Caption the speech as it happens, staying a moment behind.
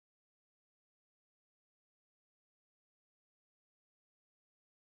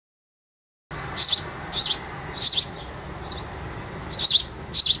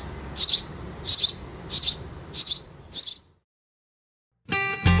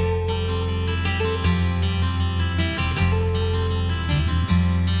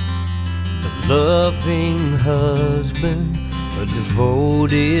loving husband, a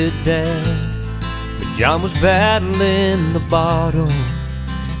devoted dad. But John was battling the bottom,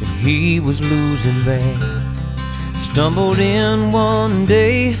 and he was losing bad. Stumbled in one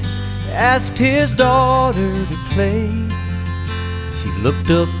day, asked his daughter to play. She looked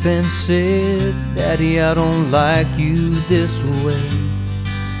up and said, "Daddy, I don't like you this way."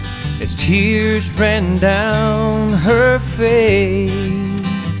 As tears ran down her face,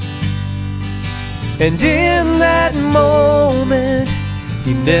 and in that moment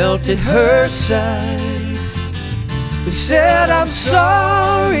he knelt at her side and said, "I'm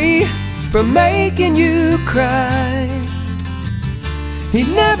sorry for making you cry." He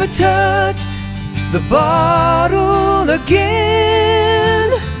never touched the bottle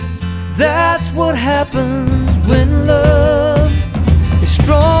again. That's what happens when love is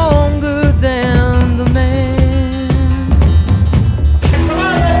stronger than the man. Come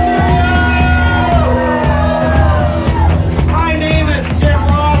on, let's go! My name is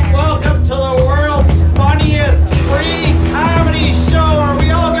Rauth. Welcome to the world's funniest free comedy show. Are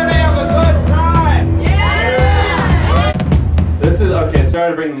we all gonna have a good time? Yeah! This is, okay, sorry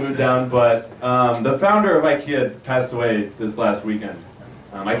to bring the mood down, but the founder of IKEA passed away this last weekend.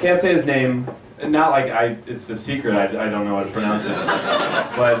 I can't say his name, not like it's a secret, I don't know how to pronounce it.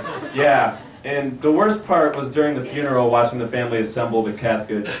 But yeah, and the worst part was during the funeral, watching the family assemble the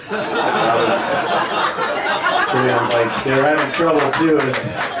casket. That was, like, they were having trouble too. It was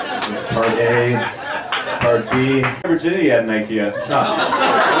part A, part B. My virginity at an IKEA. No,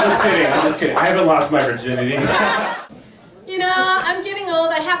 I'm just kidding. I haven't lost my virginity. You know, I'm getting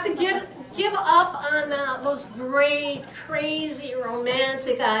old. I have to give up on those great, crazy,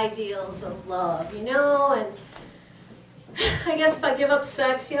 romantic ideals of love, you know? And I guess if I give up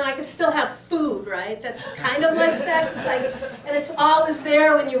sex, you know, I can still have food, right? That's kind of like sex. It's like, and it's always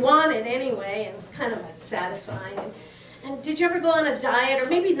there when you want it anyway, and kind of like satisfying. And did you ever go on a diet, or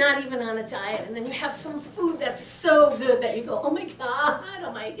maybe not even on a diet, and then you have some food that's so good that you go, oh my God,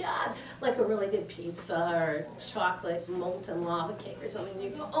 like a really good pizza or chocolate molten lava cake or something, and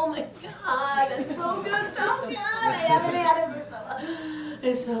you go, oh my God, that's so good, so good, I haven't had it for so long.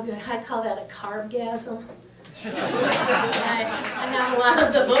 It's so good. I call that a carbgasm. I have a lot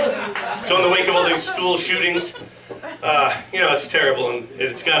of those. So in the wake of all these school shootings, you know, it's terrible and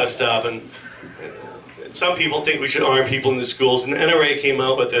it's got to stop. And some people think we should arm people in the schools, and the NRA came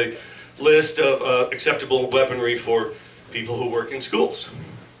out with a list of acceptable weaponry for people who work in schools.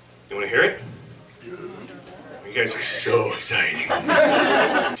 You want to hear it? You guys are so exciting.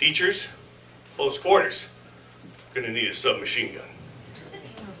 Teachers, close quarters. Gonna need a submachine gun.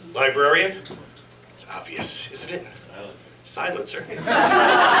 Librarian, it's obvious, isn't it? Silencer.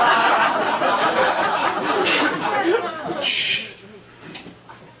 Shh.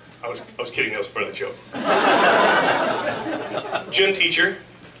 I was kidding, that was part of the joke. Gym teacher,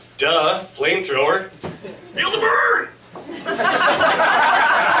 duh, flamethrower, feel the burn!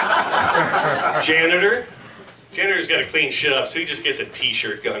 Janitor's got to clean shit up, so he just gets a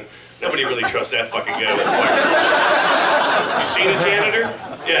t-shirt gun. Nobody really trusts that fucking guy anymore. You seen a janitor?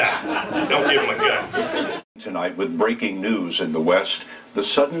 Yeah, don't give him a gun. Tonight with breaking news in the West, the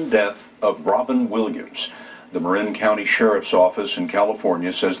sudden death of Robin Williams. The Marin County Sheriff's Office in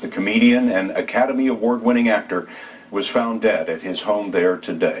California says the comedian and Academy Award-winning actor was found dead at his home there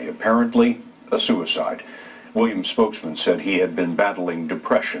today, apparently a suicide. Williams' spokesman said he had been battling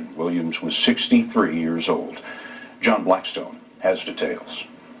depression. Williams was 63 years old. John Blackstone has details.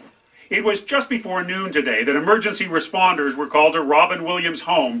 It was just before noon today that emergency responders were called to Robin Williams'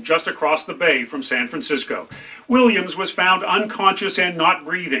 home just across the bay from San Francisco. Williams was found unconscious and not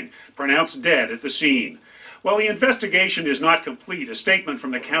breathing, pronounced dead at the scene. While the investigation is not complete, a statement from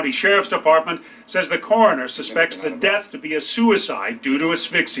the county sheriff's department says the coroner suspects the death to be a suicide due to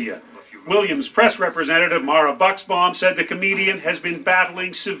asphyxia. Williams' press representative Mara Buxbaum said the comedian has been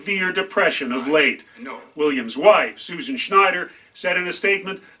battling severe depression of late. Williams' wife, Susan Schneider, said in a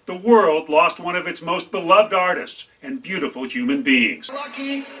statement, the world lost one of its most beloved artists and beautiful human beings.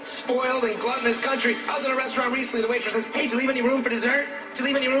 Lucky, spoiled, and gluttonous country. I was in a restaurant recently. The waitress says, hey, did you leave any room for dessert? Did you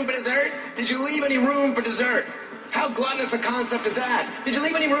leave any room for dessert? Did you leave any room for dessert? How gluttonous a concept is that? Did you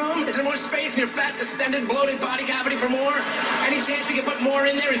leave any room? Is there more space in your fat, distended, bloated body cavity for more? Any chance we can put more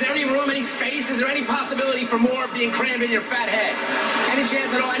in there? Is there any room, any space? Is there any possibility for more being crammed in your fat head? Any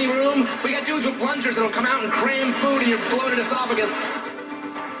chance at all, any room? We got dudes with plungers that'll come out and cram food in your bloated esophagus.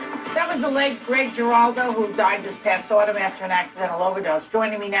 That was the late Greg Giraldo, who died this past autumn after an accidental overdose.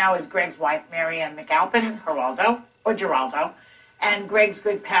 Joining me now is Greg's wife, Mary Ann McAlpin, Giraldo, and Greg's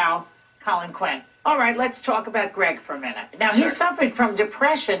good pal, Colin Quinn. All right, let's talk about Greg for a minute. Now, he suffered from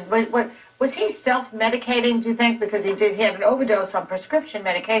depression. What Was he self-medicating, do you think? Because he had an overdose on prescription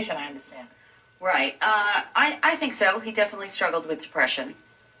medication, I understand. Right. I think so. He definitely struggled with depression.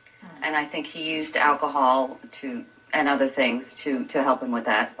 And I think he used alcohol and other things to help him with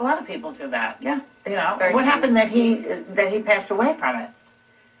that. A lot of people do that. Yeah. You know, what happened that he passed away from it?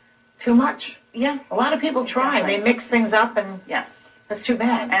 Too much. Yeah. A lot of people try. Exactly. They mix things up, and yes, that's too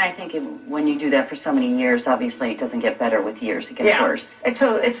bad. And I think when you do that for so many years, obviously it doesn't get better with years. It gets worse.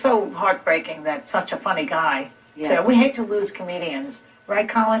 It's so heartbreaking that such a funny guy. Yeah. We hate to lose comedians. Right,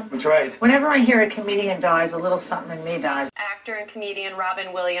 Colin? That's right. Whenever I hear a comedian dies, a little something in me dies. Actor and comedian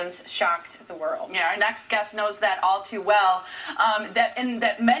Robin Williams shocked the world. Yeah, our next guest knows that all too well,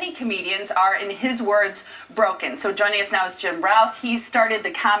 that many comedians are, in his words, broken. So joining us now is Jim Rauth. He started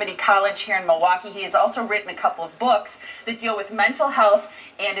the Comedy College here in Milwaukee. He has also written a couple of books that deal with mental health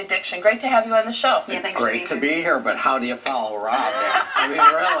and addiction. Great to have you on the show. Yeah, thanks Great to be here, but how do you follow Rob? I mean,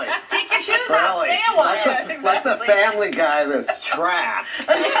 really. Take your shoes off, stay a while. Let the family guy that's trapped.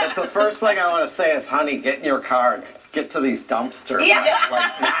 But the first thing I want to say is, honey, get in your car and get to these dumpsters. Yeah.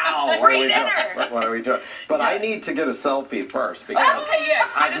 Like now. Free dinner. What are we doing? But I need to get a selfie first because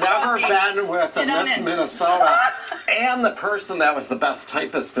I've never been with a Miss Minnesota and the person that was the best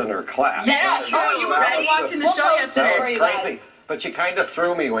typist in her class. Yeah, you were watching the show yesterday. That was crazy. But you kind of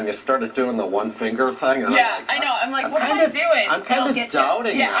threw me when you started doing the one finger thing. And yeah, I know. I'm like, what am I doing? I'm kind of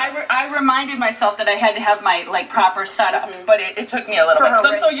doubting. Yeah, I reminded myself that I had to have my proper setup, but it took me a little bit because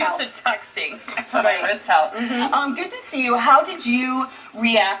I'm so used to texting for my wrist health. Good to see you. How did you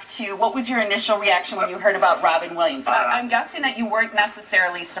react to? What was your initial reaction when you heard about Robin Williams? I'm guessing that you weren't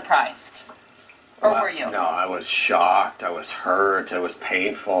necessarily surprised, or were you? No, I was shocked. I was hurt. It was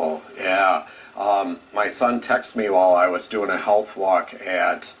painful. Yeah. My son texted me while I was doing a health walk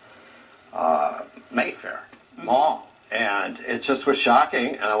at Mayfair Mall, and it just was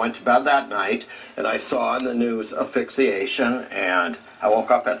shocking. And I went to bed that night, and I saw on the news asphyxiation, and I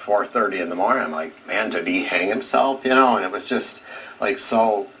woke up at 4:30 in the morning. I'm like, man, did he hang himself? You know, and it was just like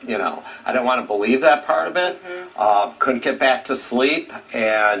so. You know, I didn't want to believe that part of it. Couldn't get back to sleep,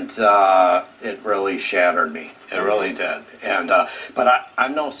 and it really shattered me. It really did. And but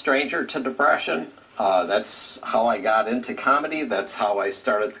I'm no stranger to depression. That's how I got into comedy. That's how I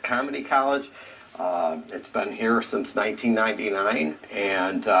started the Comedy College. It's been here since 1999,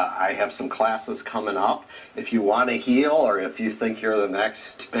 and I have some classes coming up. If you want to heal, or if you think you're the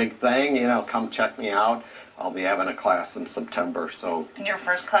next big thing, you know, come check me out. I'll be having a class in September, so... And your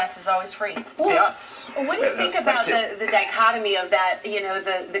first class is always free. Yes. What do you think about the dichotomy of that, you know,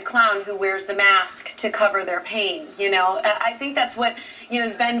 the clown who wears the mask to cover their pain, you know? I think that's what, you know,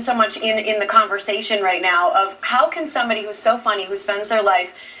 has been so much in the conversation right now of how can somebody who's so funny, who spends their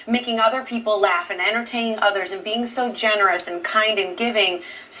life making other people laugh and entertaining others and being so generous and kind and giving,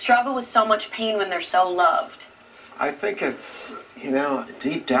 struggle with so much pain when they're so loved? I think it's, you know,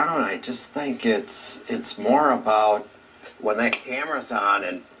 deep down, I just think it's more about when that camera's on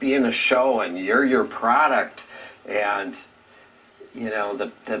and being a show and you're your product, and, you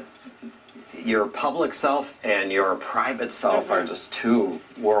know, your public self and your private self are just two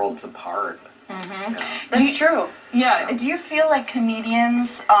worlds apart. That's true. Yeah. Do you feel like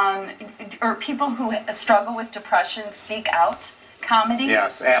comedians or people who struggle with depression seek out comedy?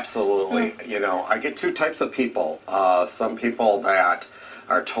 Yes, absolutely. You know, I get two types of people. Some people that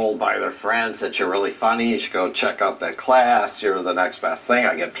are told by their friends that you're really funny, you should go check out that class, you're the next best thing.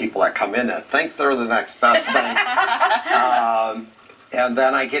 I get people that come in that think they're the next best thing. And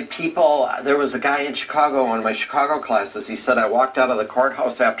then I get people, there was a guy in Chicago, one of my Chicago classes, he said, I walked out of the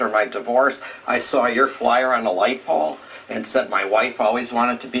courthouse after my divorce, I saw your flyer on a light pole and said my wife always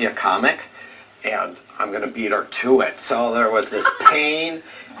wanted to be a comic, and I'm going to beat her to it. So there was this pain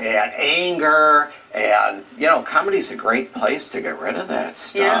and anger, and, you know, comedy's a great place to get rid of that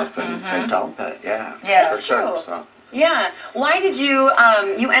stuff and dump it, Yeah, for sure. So. Yeah. Why did you,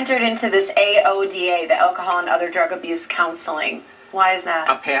 you entered into this AODA, the Alcohol and Other Drug Abuse Counseling? Why is that?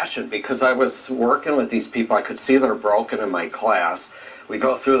 A passion, because I was working with these people. I could see they're broken in my class. We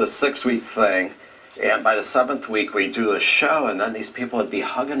go through the 6-week thing, and by the 7th week we do the show, and then these people would be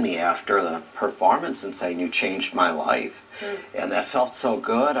hugging me after the performance and saying, you changed my life. And that felt so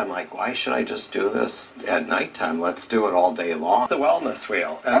good. I'm like, why should I just do this at nighttime? Let's do it all day long. The Wellness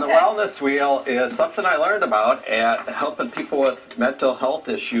Wheel. And the Wellness Wheel is something I learned about at helping people with mental health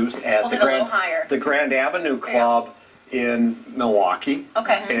issues at the Grand Avenue Club in Milwaukee.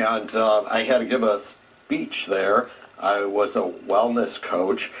 Okay. And I had to give a speech there I was a wellness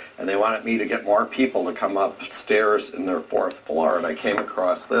coach, and they wanted me to get more people to come upstairs in their 4th floor, and I came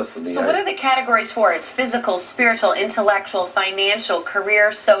across this. And so what are the categories for it? It's physical, spiritual, intellectual, financial,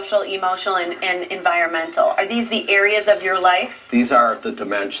 career, social, emotional, and environmental. Are these the areas of your life? These are the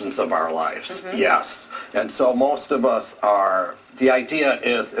dimensions of our lives, yes. And so most of us are, the idea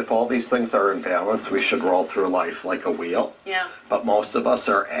is if all these things are in balance, we should roll through life like a wheel. Yeah. But most of us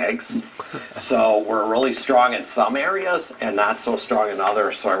are eggs. So we're really strong in some areas and not so strong in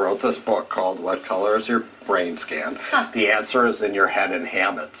others. So I wrote this book called What Color is Your Brain Scan? The answer is in your head and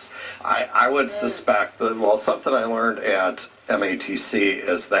habits. I would suspect that, well, something I learned at MATC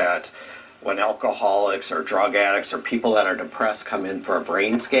is that when alcoholics or drug addicts or people that are depressed come in for a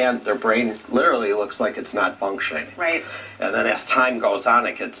brain scan, their brain literally looks like it's not functioning. Right. And then as time goes on,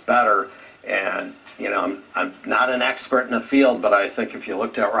 it gets better. And, you know, I'm not an expert in the field, but I think if you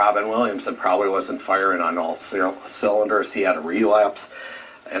looked at Robin Williams, it probably wasn't firing on all cylinders. He had a relapse.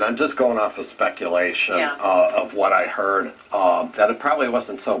 And I'm just going off of speculation of what I heard, that it probably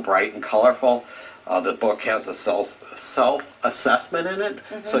wasn't so bright and colorful. The book has a self-assessment in it,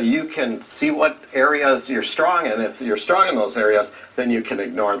 so you can see what areas you're strong in. If you're strong in those areas, then you can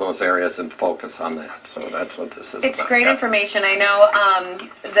ignore those areas and focus on that. So that's what this is It's about. great information. I know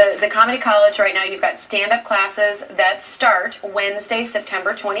the Comedy College right now, you've got stand-up classes that start Wednesday,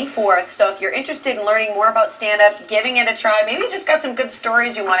 September 24th. So if you're interested in learning more about stand-up, giving it a try, maybe you just got some good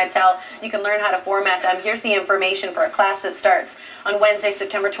stories you want to tell, you can learn how to format them. Here's the information for a class that starts on Wednesday,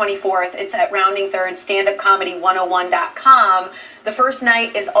 September 24th. It's at Rounding Third, standupcomedy101.com. The first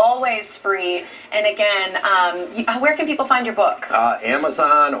night is always free. And again, where can people find your book?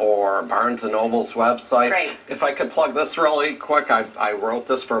 Amazon or Barnes & Noble's website. Great. If I could plug this really quick, I wrote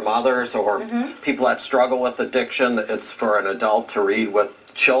this for mothers or people that struggle with addiction. It's for an adult to read with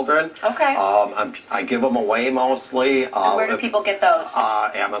children. Okay. I give them away mostly. And where do people get those?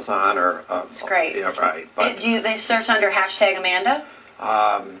 Amazon or... That's great. Yeah, right. But, do they search under #Amanda?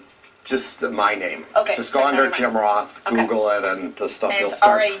 just my name. Okay. Just go under Jim Roth, Google it, and the stuff And you'll it's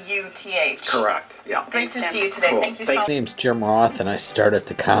start. Rauth. Correct, yeah. Great to see you today. Cool. Thank you so much. My name's Jim Roth, and I started at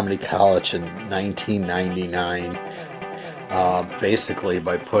the Comedy College in 1999, basically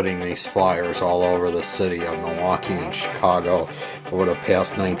by putting these flyers all over the city of Milwaukee and Chicago over the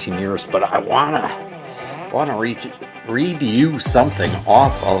past 19 years. But I wanna read you something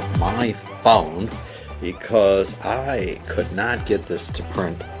off of my phone because I could not get this to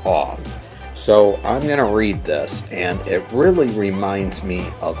print off. So I'm going to read this, and it really reminds me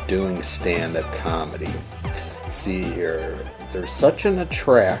of doing stand-up comedy. Let's see here. There's such an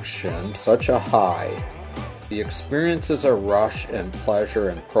attraction, such a high. The experience is a rush and pleasure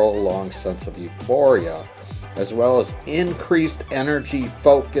and prolonged sense of euphoria, as well as increased energy,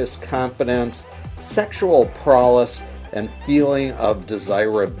 focus, confidence, sexual prowess, and feeling of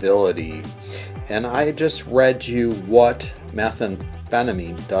desirability. And I just read you what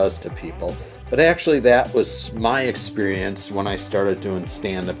methamphetamine does to people. But actually that was my experience when I started doing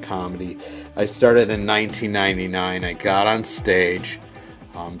stand-up comedy. I started in 1999. I got on stage,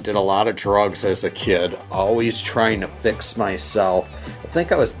 did a lot of drugs as a kid, always trying to fix myself. I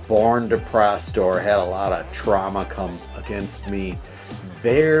think I was born depressed or had a lot of trauma come against me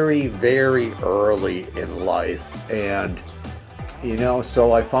very, very early in life. And you know,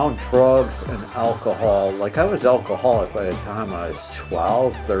 so I found drugs and alcohol. Like, I was alcoholic by the time I was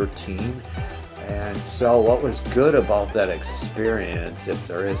 12, 13. And so what was good about that experience, if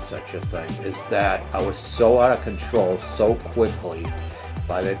there is such a thing, is that I was so out of control so quickly.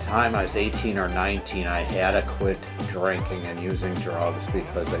 By the time I was 18 or 19, I had to quit drinking and using drugs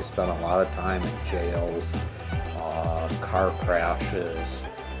because I spent a lot of time in jails, car crashes.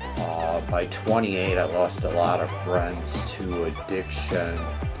 By 28, I lost a lot of friends to addiction.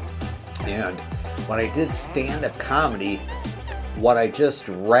 And when I did stand-up comedy, what I just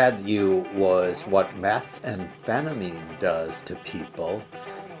read you was what methamphetamine does to people.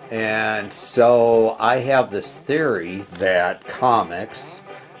 And so I have this theory that comics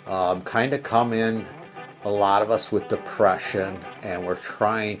kind of come in, a lot of us with depression, and we're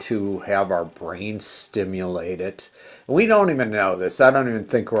trying to have our brains stimulated. We don't even know this. I don't even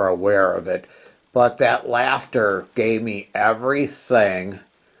think we're aware of it. But that laughter gave me everything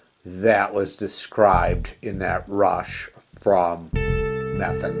that was described in that rush from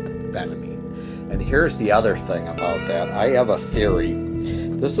methamphetamine. And here's the other thing about that. I have a theory.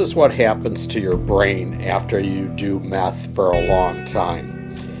 This is what happens to your brain after you do meth for a long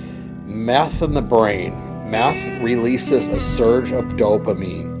time. Meth in the brain. Meth releases a surge of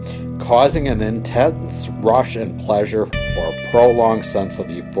dopamine, causing an intense rush and pleasure or prolonged sense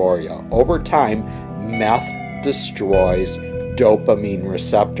of euphoria. Over time, meth destroys dopamine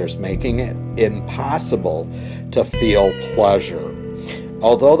receptors, making it impossible to feel pleasure.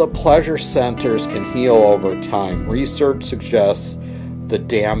 Although the pleasure centers can heal over time, research suggests the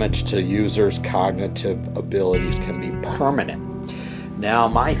damage to users' cognitive abilities can be permanent. Now,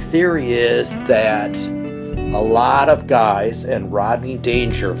 my theory is that a lot of guys, and Rodney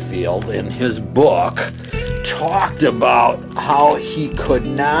Dangerfield in his book talked about how he could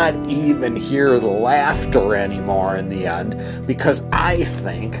not even hear laughter anymore in the end, because I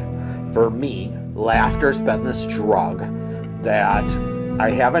think, for me, laughter's been this drug that I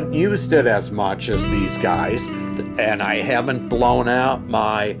haven't used it as much as these guys, and I haven't blown out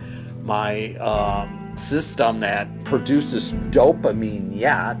my system that produces dopamine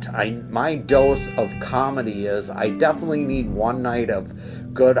yet. My dose of comedy is I definitely need one night of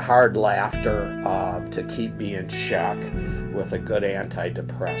good hard laughter to keep me in check with a good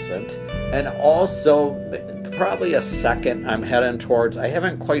antidepressant, and also probably a second I'm heading towards. I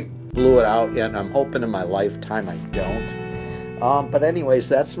haven't quite blew it out yet, and I'm hoping in my lifetime I don't. But anyways,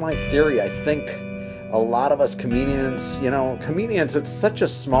 that's my theory. I think a lot of us comedians, it's such a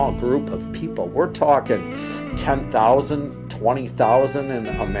small group of people. We're talking 10,000, 20,000 in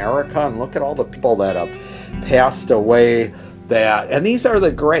America, and look at all the people that have passed away. And these are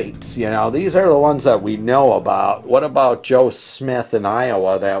the greats, these are the ones that we know about. What about Joe Smith in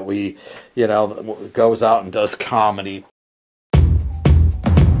Iowa that goes out and does comedy?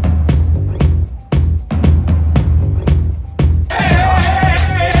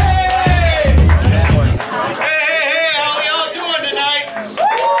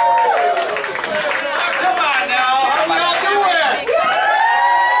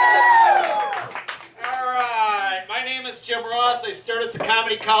 Rauth. I started at the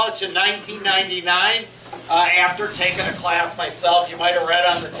Comedy College in 1999 after taking a class myself. You might have read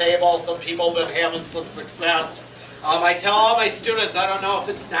on the table, some people have been having some success. I tell all my students, I don't know if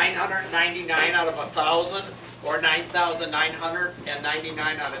it's 999 out of 1,000 or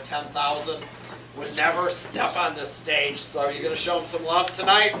 9,999 out of 10,000 would never step on this stage. So are you going to show them some love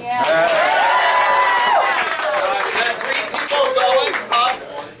tonight? Yeah. We got 3 people going up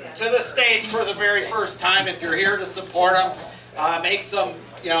to the stage for the very first time. If you're here to support them, make some,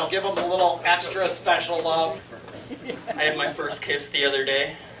 give them a little extra special love. I had my first kiss the other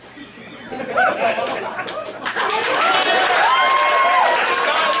day.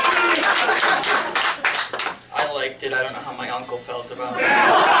 I liked it. I don't know how my uncle felt about it.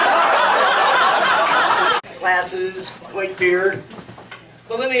 Glasses, white beard.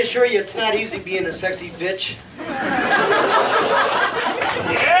 But let me assure you, it's not easy being a sexy bitch.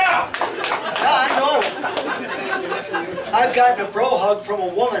 Yeah! I know. I've gotten a bro hug from a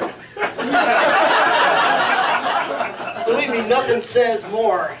woman. Believe me, nothing says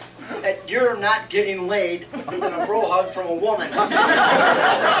more that you're not getting laid than a bro hug from a woman. All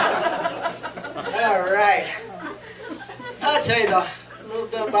right. I'll tell you a little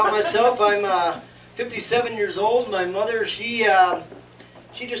bit about myself. I'm 57 years old. My mother, she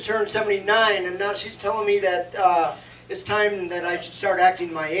just turned 79, and now she's telling me that it's time that I should start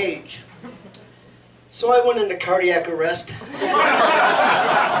acting my age. So I went into cardiac arrest.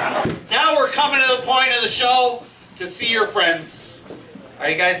 Now we're coming to the point of the show to see your friends. Are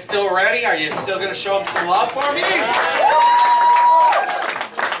you guys still ready? Are you still going to show them some love for me?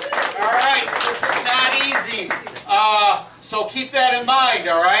 All right, this is not easy. So keep that in mind,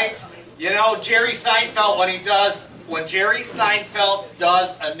 all right? Jerry Seinfeld, when Jerry Seinfeld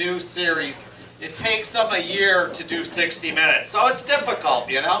does a new series, it takes him a year to do 60 minutes. So it's difficult,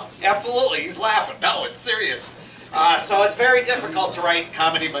 Absolutely, he's laughing. No, it's serious. So it's very difficult to write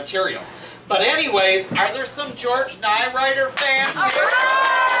comedy material. But anyways, are there some George Nyrider fans here?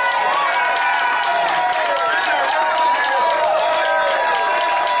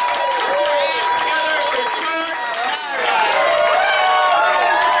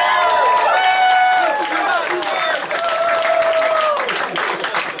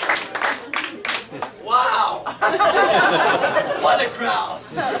 What a crowd.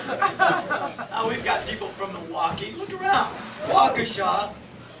 Now we've got people from Milwaukee. Look around. Waukesha,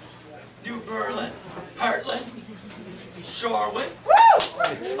 New Berlin, Heartland, Shorewood,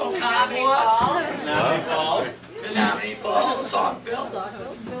 Oconee Falls, Menominee Falls, Saukville,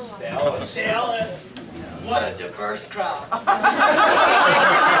 Dallas. What a diverse crowd. I'm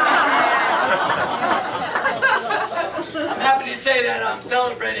happy to say that I'm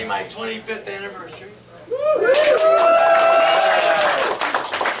celebrating my 25th anniversary.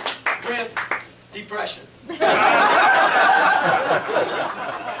 With depression.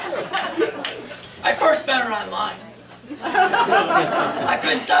 I first met her online. I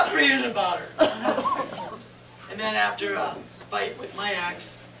couldn't stop reading about her. then after a fight with my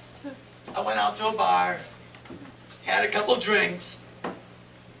ex, I went out to a bar, had a couple drinks,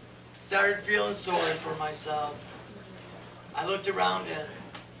 started feeling sorry for myself. I looked around and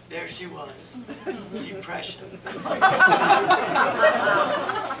there she was, depression.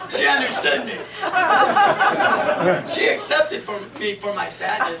 She understood me. She accepted me for my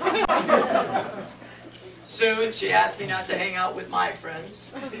sadness. Soon she asked me not to hang out with my friends,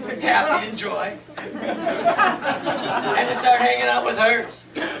 happy and joy, and to start hanging out with hers,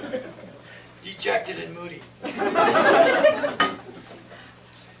 dejected and moody.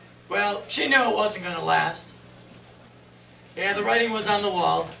 Well, she knew it wasn't going to last. Yeah, the writing was on the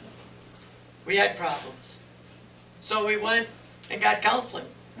wall. We had problems. So we went and got counseling.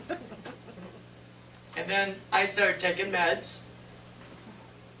 And then I started taking meds.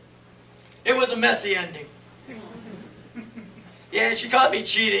 It was a messy ending. Yeah, she caught me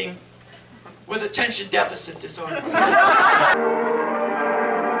cheating with attention deficit disorder.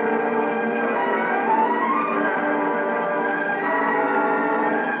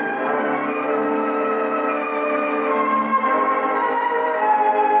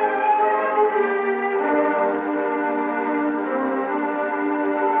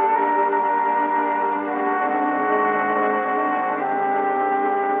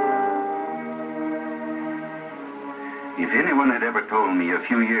 If anyone had ever told me a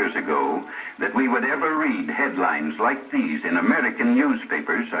few years ago that we would ever read headlines like these in American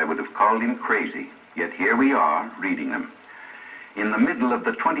newspapers, I would have called him crazy. Yet here we are, reading them. In the middle of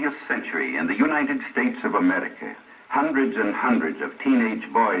the 20th century, in the United States of America, hundreds and hundreds of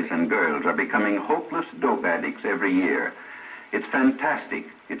teenage boys and girls are becoming hopeless dope addicts every year. It's fantastic,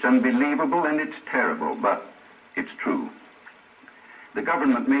 it's unbelievable, and it's terrible, but it's true. The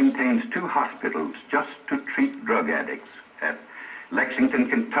government maintains 2 hospitals just to treat drug addicts at Lexington,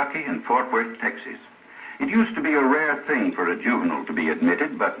 Kentucky and Fort Worth, Texas. It used to be a rare thing for a juvenile to be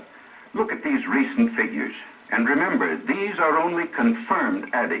admitted, but look at these recent figures. And remember, these are only confirmed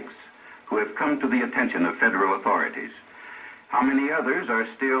addicts who have come to the attention of federal authorities. How many others are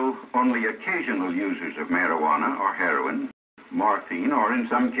still only occasional users of marijuana or heroin, morphine, or in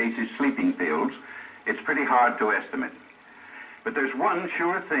some cases sleeping pills? It's pretty hard to estimate. But there's one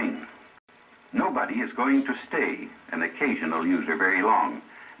sure thing. Nobody is going to stay an occasional user very long.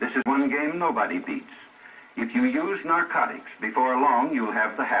 This is one game nobody beats. If you use narcotics, before long you'll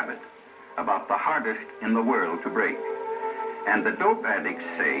have the habit, about the hardest in the world to break. And the dope addicts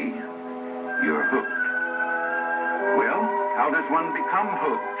say, you're hooked. Well, how does one become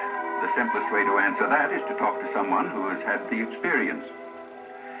hooked? The simplest way to answer that is to talk to someone who has had the experience.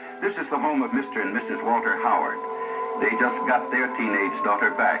 This is the home of Mr. and Mrs. Walter Howard. They just got their teenage daughter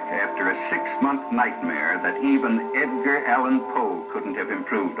back after a 6-month nightmare that even Edgar Allan Poe couldn't have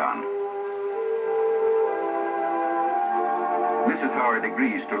improved on. Mrs. Howard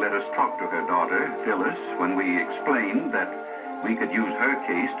agrees to let us talk to her daughter, Phyllis, when we explain that we could use her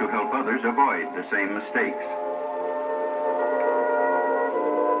case to help others avoid the same mistakes.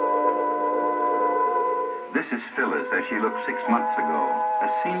 This is Phyllis as she looked 6 months ago, a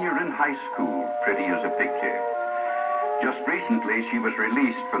senior in high school, pretty as a picture. Just recently, she was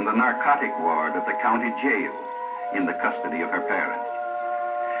released from the narcotic ward of the county jail in the custody of her parents.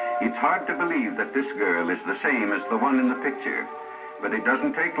 It's hard to believe that this girl is the same as the one in the picture, but it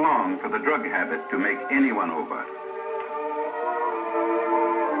doesn't take long for the drug habit to make anyone over.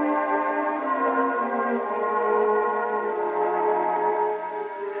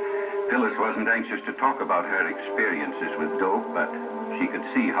 Phyllis wasn't anxious to talk about her experiences with dope, but she could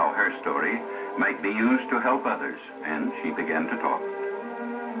see how her story might be used to help others, and she began to talk.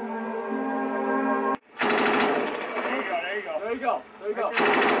 There you go, there you go. There you go, there you go.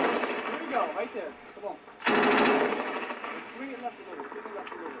 There you go, right there. Come on. Swing it left a little, swing it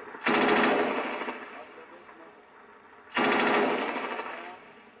left a little.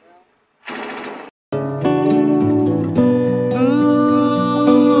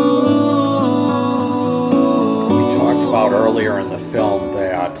 Earlier in the film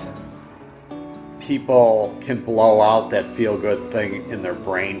that people can blow out that feel-good thing in their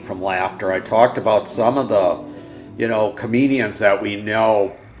brain from laughter. I talked about some of the, comedians that we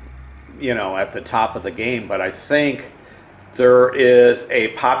know, at the top of the game, but I think there is a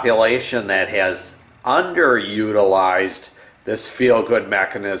population that has underutilized this feel-good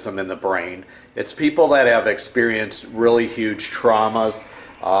mechanism in the brain. It's people that have experienced really huge traumas.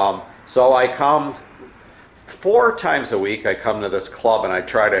 So I come 4 times a week. I come to this club and I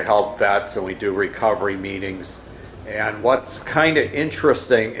try to help vets, and we do recovery meetings. And what's kind of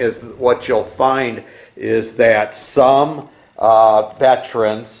interesting is what you'll find is that some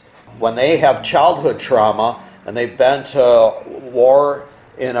veterans, when they have childhood trauma, and they've been to war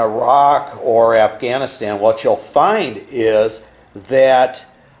in Iraq or Afghanistan, what you'll find is that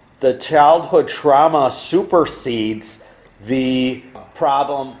the childhood trauma supersedes the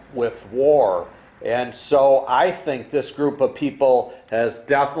problem with war. And so I think this group of people has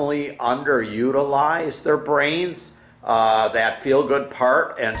definitely underutilized their brains, that feel-good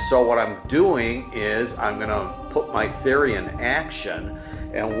part. And so what I'm doing is I'm going to put my theory in action,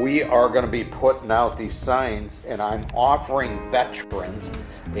 and we are going to be putting out these signs, and I'm offering veterans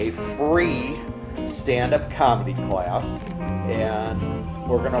a free stand-up comedy class, and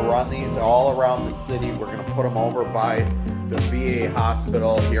we're going to run these all around the city. We're going to put them over by the VA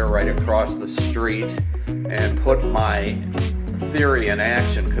hospital here right across the street and put my theory in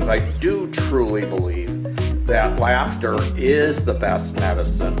action, because I do truly believe that laughter is the best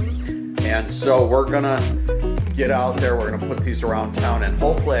medicine. And so we're gonna get out there, we're gonna put these around town, and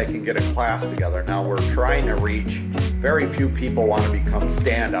hopefully I can get a class together. Now we're trying to reach, very few people want to become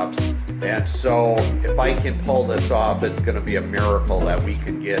stand-ups, and so if I can pull this off, it's gonna be a miracle that we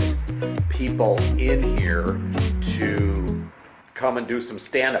can get people in here to come and do some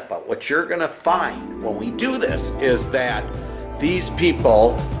stand-up. But what you're gonna find when we do this is that these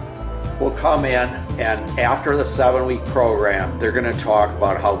people will come in, and after the 7-week program, they're gonna talk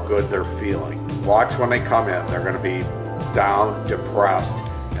about how good they're feeling. Watch when they come in, they're gonna be down, depressed,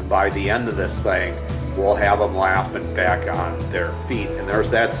 and by the end of this thing, we'll have them laughing back on their feet. And there's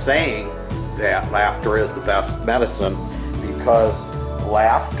that saying that laughter is the best medicine, because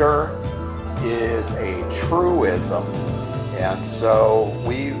laughter is a truism. And so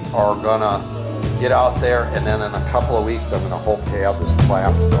we are gonna get out there, and then in a couple of weeks, I'm gonna hope to have this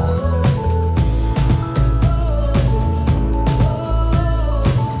class going.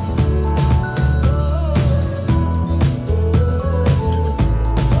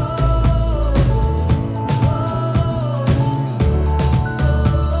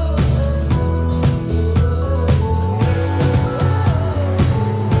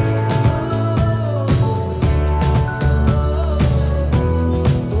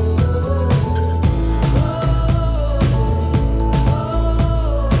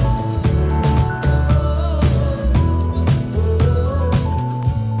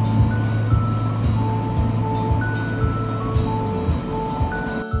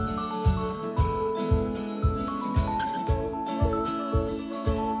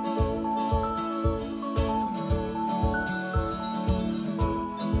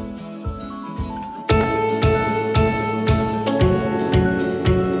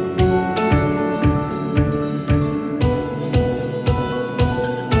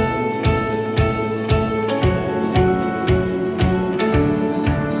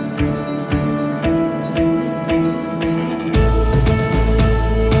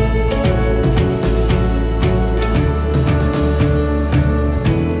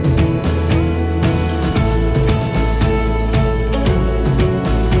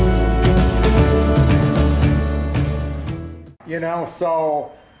 You know,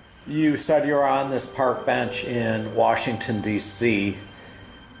 so you said you were on this park bench in Washington, D.C.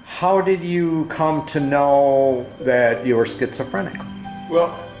 How did you come to know that you were schizophrenic? Well,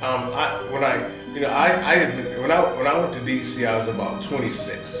 when I went to D.C., I was about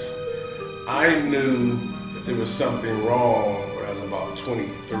 26. I knew that there was something wrong when I was about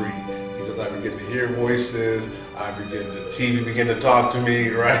 23, because I began to hear voices. TV began to talk to me,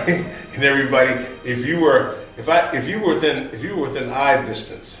 right? And everybody, if you were within eye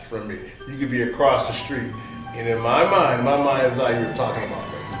distance from me, you could be across the street. And in my mind's eye, you were talking about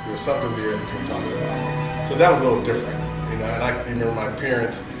me. There was something there that you were talking about me. So that was a little different, you know. And I can remember my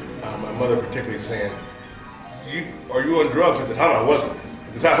parents, my mother particularly, saying, "Are you on drugs?" At the time, I wasn't.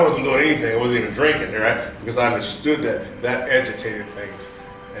 At the time, I wasn't doing anything. I wasn't even drinking, right? Because I understood that agitated things,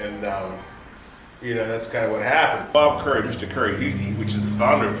 and you know, that's kind of what happened. Bob Curry, Mr. Curry, which is the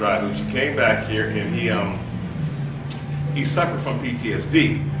founder of Dry Hooch, he came back here and he suffered from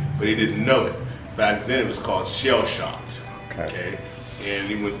PTSD, but he didn't know it. Back then it was called shell shock, okay? And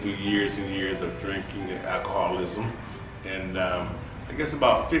he went through years and years of drinking and alcoholism. And I guess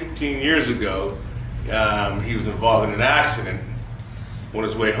about 15 years ago, he was involved in an accident on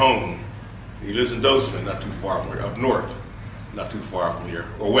his way home. He lives in Dosman, not too far from here, up north, not too far from here,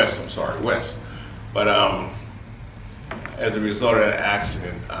 or west, I'm sorry, west. But as a result of that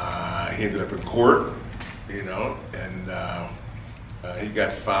accident, he ended up in court, you know, and he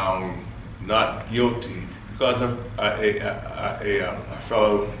got found not guilty because of a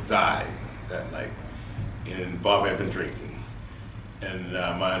fellow died that night, and Bob had been drinking. And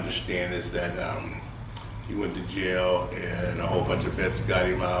my understanding is that he went to jail, and a whole bunch of vets got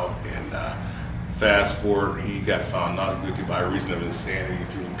him out, and Fast forward, he got found not guilty by reason of insanity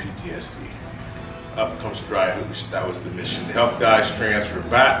through PTSD. Up comes Dry Hooch. That was the mission, to help guys transfer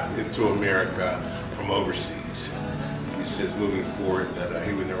back into America from overseas. He says moving forward that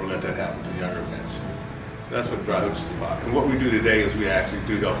he would never let that happen to younger vets. So that's what Dry Hooch is about. And what we do today is we actually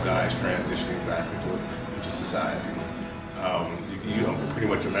do help guys transitioning back into society. You can pretty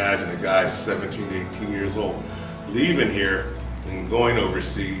much imagine a guy 17 to 18 years old leaving here and going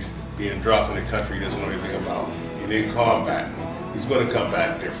overseas, being dropped in a country he doesn't know anything about, and then come back. He's going to come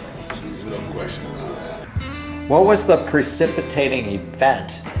back different. There's no question about that. What was the precipitating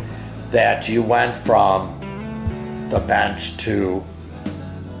event that you went from the bench to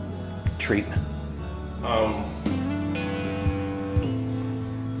treatment?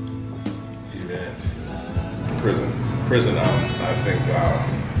 Event. Prison, I think,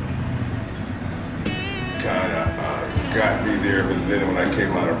 kind of got me there, but then when I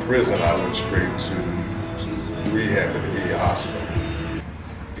came out of prison, I went straight to rehab at the VA hospital.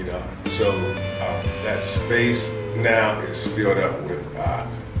 You know, so that space now is filled up with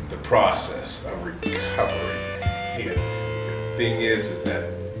the process of recovery. And the thing is that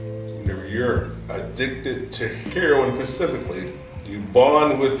whenever you're addicted to heroin specifically, you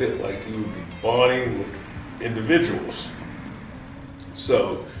bond with it like you would be bonding with individuals.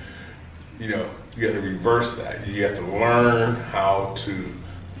 So, you know, you have to reverse that. You have to learn how to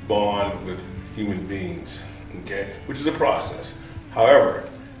bond with human beings, okay? Which is a process. However,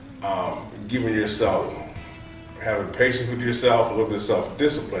 giving yourself, having patience with yourself, a little bit of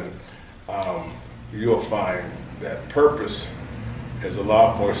self-discipline, you'll find that purpose is a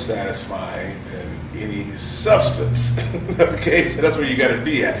lot more satisfying than any substance. Okay, so that's where you got to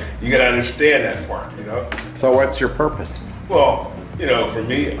be at. You got to understand that part, you know. So what's your purpose? Well, you know, for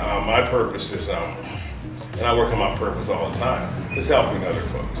me, my purpose is, and I work on my purpose all the time, is helping other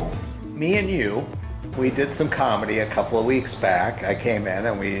folks. Me and you, we did some comedy a couple of weeks back. I came in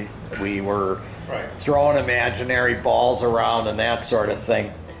and we were throwing imaginary balls around and that sort of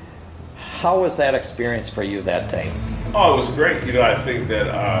thing. How was that experience for you that day? Oh, it was great. You know, I think that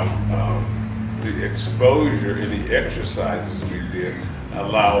the exposure and the exercises we did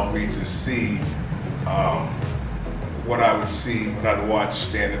allowed me to see what I would see when I'd watch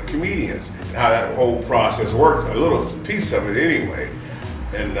stand-up comedians and how that whole process worked, a little piece of it anyway.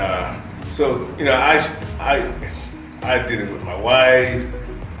 And so, you know, I did it with my wife.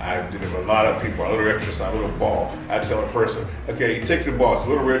 I did it with a lot of people. A little exercise, a little ball. I tell a person, okay, you take your ball. It's a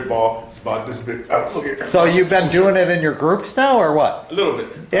little red ball. It's about this big. Look here. So you've been doing it in your groups now, or what? A little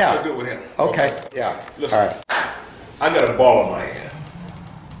bit. Yeah. I'm gonna do it with him. Okay. Yeah. Listen, all right. I got a ball in my hand.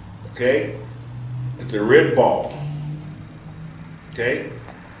 Okay? It's a red ball. Okay?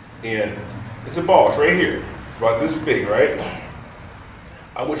 And it's a ball. It's right here. It's about this big, right?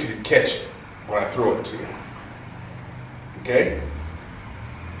 I want you to catch it when I throw it to you. Okay?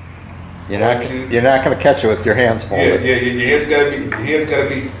 You're not going to catch it with your hands folded. Yeah. Your hands gotta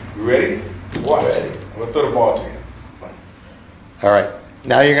be. You ready? Watch. Ready. I'm gonna throw the ball to you. All right.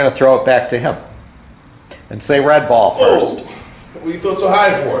 Now you're going to throw it back to him, and say red ball first. Oh, what you throw so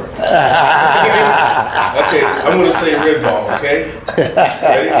high for? Okay, I'm gonna say red ball. Okay.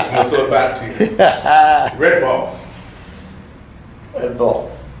 Ready? I'm gonna throw it back to you. Red ball. Red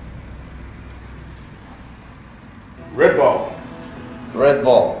ball. Red ball. Red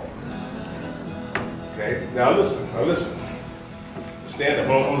ball. Okay, now listen, Stand up,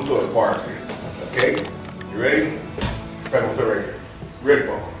 I'm gonna throw it far to you. Okay? You ready? In fact, I'm gonna throw it right here. Red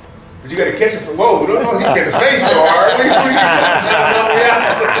ball. But you gotta catch it for, whoa, don't hit me in the face so hard. Okay,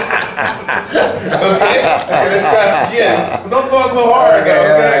 let's try it again. But don't throw it so hard,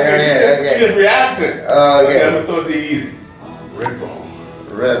 okay? You just reacted. Okay, I'm gonna throw it to you easy. Red ball.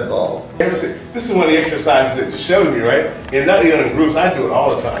 Red ball. This is one of the exercises that you showed me, right? And not even in groups, I do it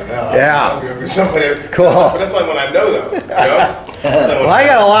all the time now. Yeah. Cool. But that's like when I know them, you know? Well, I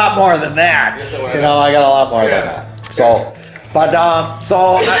got a lot more than that. I got a lot more than that. So, but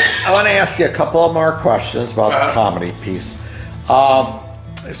so I want to ask you a couple of more questions about the comedy piece.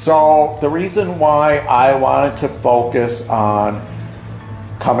 So the reason why I wanted to focus on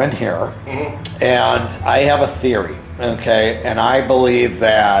coming here, and I have a theory. Okay, and I believe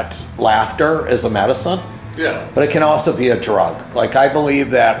that laughter is a medicine, but it can also be a drug. Like, I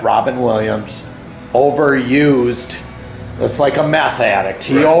believe that Robin Williams overused, it's like a meth addict.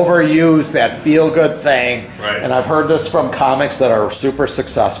 He overused that feel-good thing, and I've heard this from comics that are super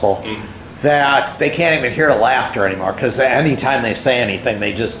successful, that they can't even hear the laughter anymore, because anytime they say anything,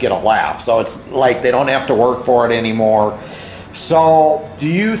 they just get a laugh. So it's like they don't have to work for it anymore. So do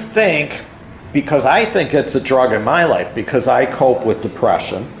you think, because I think it's a drug in my life, because I cope with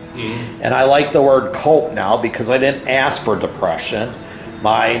depression, And I like the word cope now because I didn't ask for depression.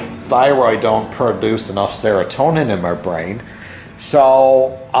 My thyroid don't produce enough serotonin in my brain.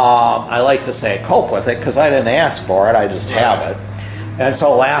 So I like to say cope with it because I didn't ask for it, I just have it. And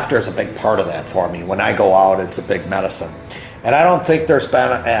so laughter is a big part of that for me. When I go out, it's a big medicine. And I don't think there's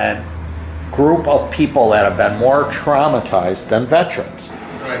been a group of people that have been more traumatized than veterans.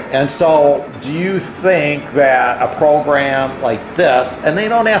 Right. And so do you think that a program like this, and they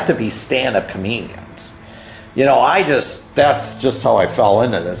don't have to be stand-up comedians, you know, that's just how I fell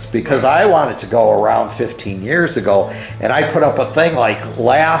into this, because I wanted to go around 15 years ago, and I put up a thing like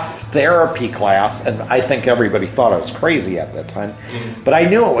laugh therapy class, and I think everybody thought I was crazy at that time, but I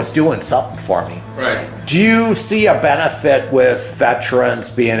knew it was doing something for me. Right. Do you see a benefit with veterans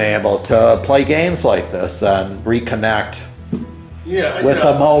being able to play games like this and reconnect with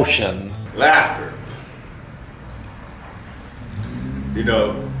emotion? Laughter. You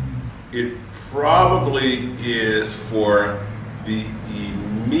know, it probably is for the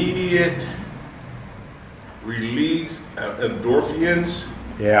immediate release of endorphins.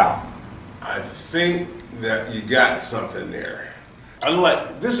 Yeah. I think that you got something there.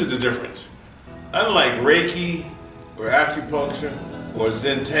 This is the difference. Unlike Reiki or acupuncture or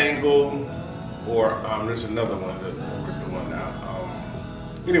Zentangle or there's another one that we're doing now.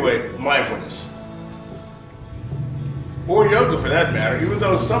 Anyway, mindfulness. Or yoga for that matter, even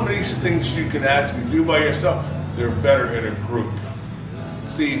though some of these things you can actually do by yourself, they're better in a group.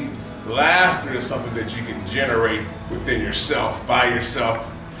 See, laughter is something that you can generate within yourself, by yourself,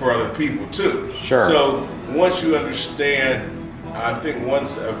 for other people too. Sure. So once you understand, I think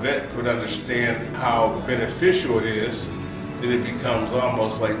once a vet could understand how beneficial it is, then it becomes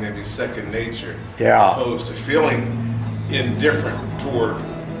almost like maybe second nature. Yeah. Opposed to feeling indifferent toward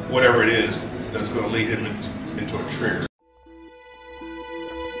whatever it is that's going to lead him into a trigger.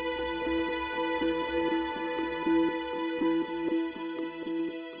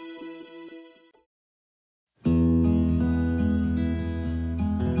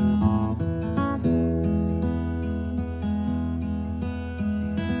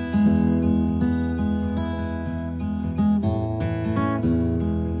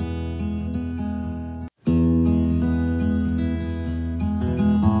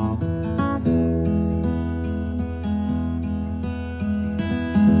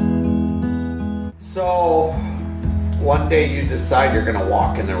 So, one day you decide you're going to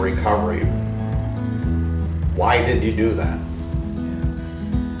walk into recovery. Why did you do that?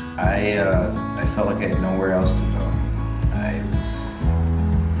 I felt like I had nowhere else to go. I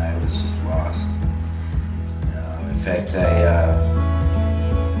was just lost. In fact, I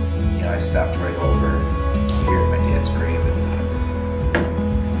stopped right over here at my dad's grave at the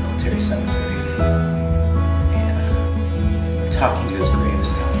military cemetery, and I'm talking to his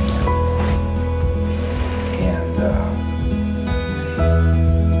gravestone.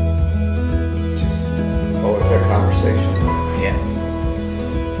 What was that conversation? Yeah.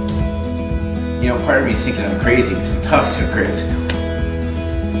 You know, part of me's thinking I'm crazy because I'm talking to a gravestone.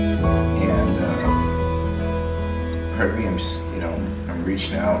 And part of me, I'm just, I'm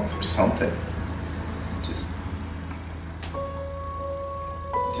reaching out for something. Just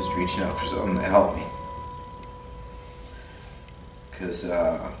reaching out for something to help me. Because,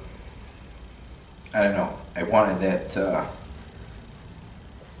 I don't know, I wanted that,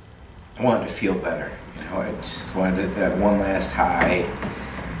 I wanted to feel better. I just wanted that one last high.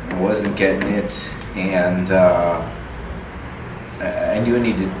 I wasn't getting it, and I knew I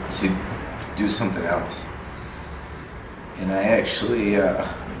needed to do something else. And I actually, I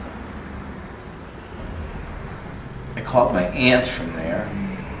called my aunt from there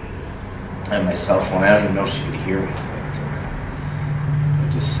on my cell phone. I don't even know if she could hear me, but I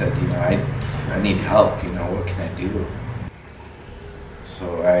just said, I need help. What can I do?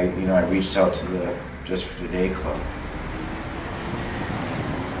 So I reached out to the Just for Today Club.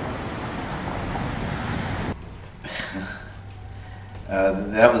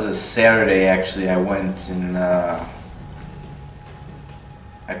 That was a Saturday, actually. I went and I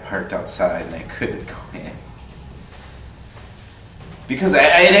parked outside and I couldn't go in. Because I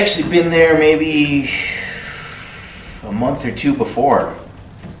had actually been there maybe a month or two before.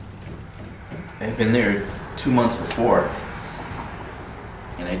 I had been there 2 months before.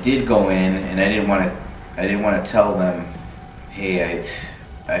 And I did go in, and I didn't want to tell them, hey,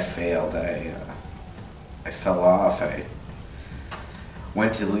 I failed. I fell off. I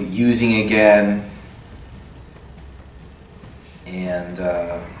went to using again, and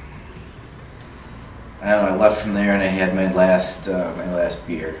I don't know. I left from there, and I had my last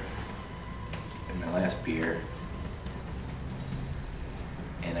beer.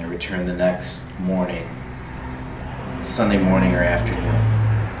 And I return the next morning, Sunday morning or afternoon.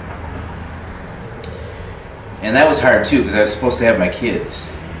 And that was hard too, because I was supposed to have my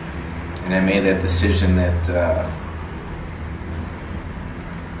kids. And I made that decision that,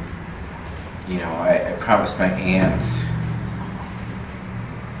 you know, I promised my aunt,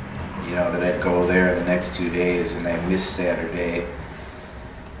 you know, that I'd go there the next 2 days, and I missed Saturday.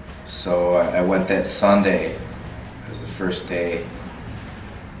 So I went that Sunday. It was the first day.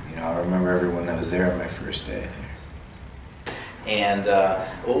 You know, I remember everyone that was there on my first day. And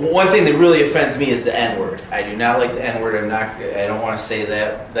one thing that really offends me is the N-word. I do not like the N-word. I don't want to say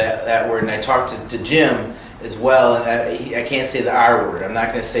that word. And I talked to Jim as well, and I can't say the R word. I'm not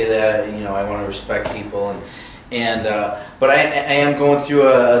going to say that. You know, I want to respect people. But I am going through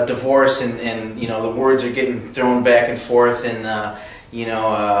a divorce, and you know, the words are getting thrown back and forth, and you know,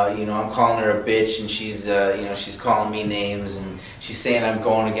 I'm calling her a bitch, and she's you know, she's calling me names, and she's saying I'm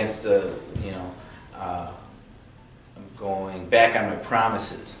going against the, you know, going back on my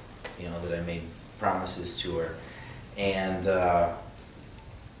promises, you know, that I made promises to her, and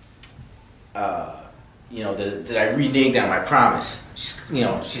you know, that I reneged on my promise. You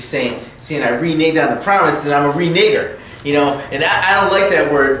know, she's saying I reneged on the promise, that I'm a renegger. You know, and I don't like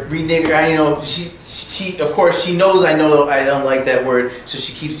that word, renegger. You know, she of course she knows I don't like that word, so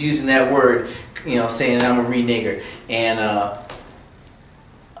she keeps using that word. You know, saying I'm a renegger, and I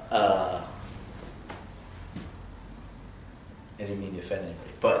didn't mean to offend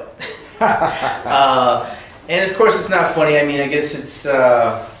anybody, but and of course it's not funny. I mean, I guess it's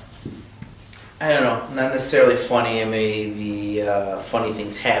I don't know, not necessarily funny. It may be funny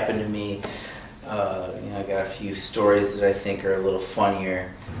things happen to me. You know, I got a few stories that I think are a little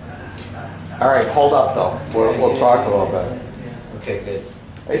funnier. All right, hold up though. We'll talk a little bit. Okay, good.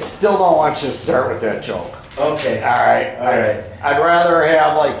 I still don't want you to start with that joke. Okay. All right. All right. I'd rather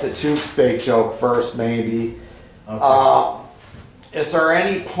have like the tube steak joke first, maybe. Okay. Is there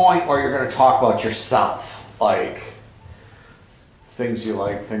any point where you're going to talk about yourself, like things you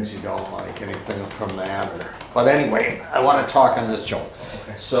like, things you don't like, anything from that? But anyway, I want to talk on this joke.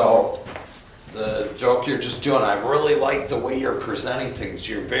 Okay. So the joke you're just doing, I really like the way you're presenting things.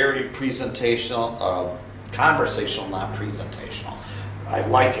 You're very presentational, conversational, not presentational. I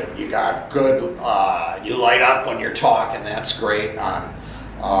like it. You got good, you light up when you're talking. That's great.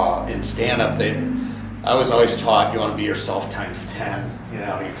 In stand-up, I was always taught you want to be yourself times 10. You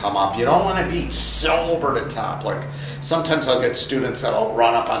know, you come up, you don't want to be so over the top. Like sometimes I'll get students that'll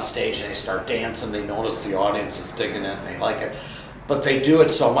run up on stage and they start dancing. They notice the audience is digging it and they like it. But they do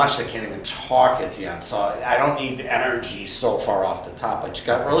it so much they can't even talk at the end. So I don't need the energy so far off the top, but you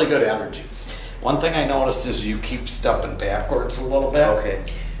got really good energy. One thing I noticed is you keep stepping backwards a little bit. Okay.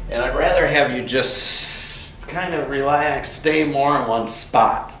 And I'd rather have you just kind of relax, stay more in one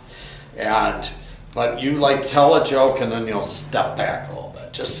spot. But you like tell a joke and then you'll step back a little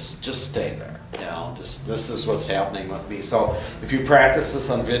bit. Just stay there. You know, this is what's happening with me. So if you practice this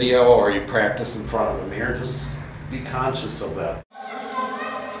on video or you practice in front of a mirror, just be conscious of that.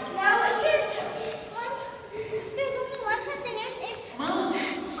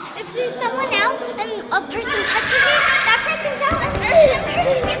 If there's someone out and a person touches it, that person's out and that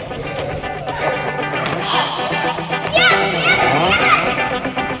person.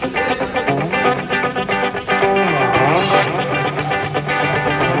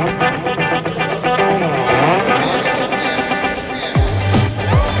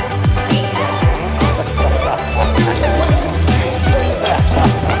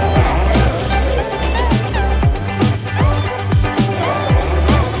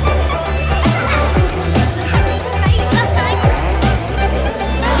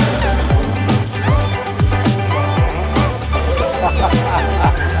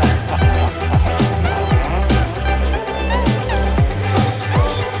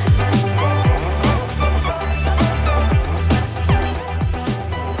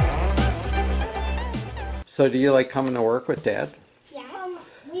 So do you like coming to work with Dad? Yeah.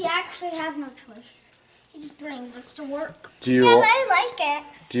 We actually have no choice. He just brings us to work. Do you? Yeah, but I like it.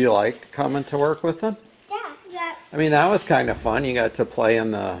 Do you like coming to work with him? Yeah. I mean, that was kind of fun. You got to play in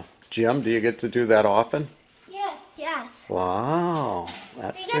the gym. Do you get to do that often? Yes. Wow,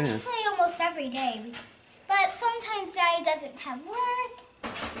 that's We get to nice. play almost every day. But sometimes Daddy doesn't have work.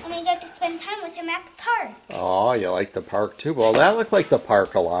 And we get to spend time with him at the park. Oh, you like the park too? Well, that looked like the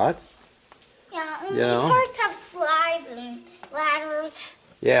park a lot. Yeah, and You know? parks have slides and ladders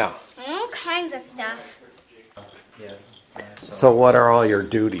Yeah. and all kinds of stuff. Yeah. So what are all your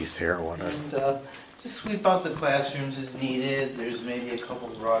duties here? What are... And, just sweep out the classrooms as needed. There's maybe a couple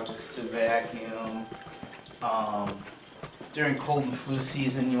rugs to vacuum. during cold and flu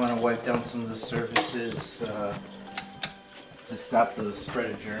season, you want to wipe down some of the surfaces to stop the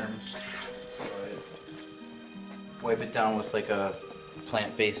spread of germs. So I wipe it down with like a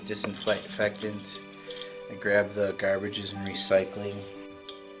plant-based disinfectant. I grab the garbages and recycling.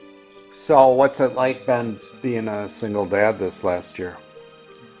 So what's it like, Ben, being a single dad this last year?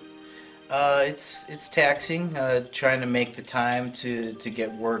 It's taxing, trying to make the time to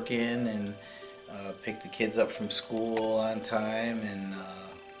get work in and pick the kids up from school on time and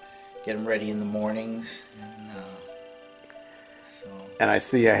get them ready in the mornings. And I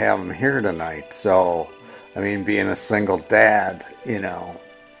see you have them here tonight, so, I mean, being a single dad, you know,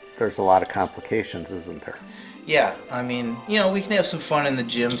 there's a lot of complications, isn't there? Yeah, I mean, you know, we can have some fun in the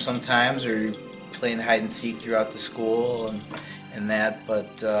gym sometimes, or playing hide and seek throughout the school and that,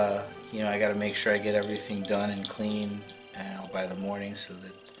 but, you know, I got to make sure I get everything done and clean, you know, by the morning so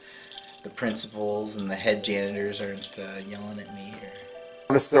that the principals and the head janitors aren't yelling at me.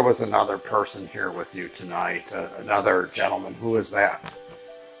 I noticed there was another person here with you tonight, another gentleman. Who is that?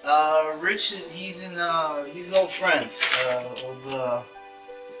 Rich, he's an old friend.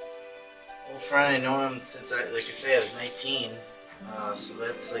 Old friend. I know him since, like I say, I was 19. So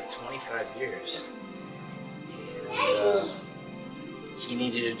that's like 25 years. And he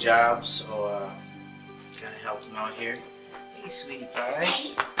needed a job, so kind of helped him out here. Hey, sweetie pie.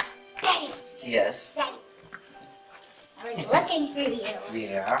 Daddy. Daddy. Yes. Daddy. I was looking for you.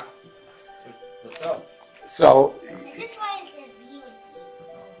 Yeah. What's up? So, I just wanted to be with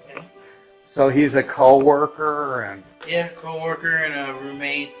you. so he's a co-worker and... Yeah, co-worker and a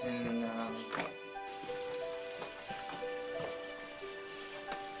roommate and...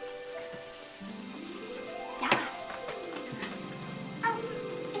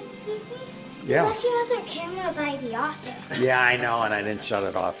 Excuse me? Yeah. You left your other camera by the office. Yeah, I know, and I didn't shut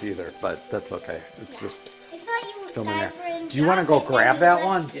it off either, but that's okay. It's just I thought you filming guys there. were in Do you want to go office and grab you that left-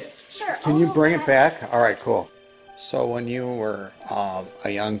 one? Yeah. Sure. Can you bring it back? All right, cool. So when you were a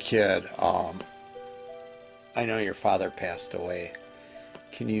young kid, I know your father passed away.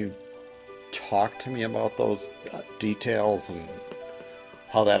 Can you talk to me about those details and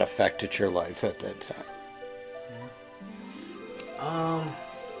how that affected your life at that time?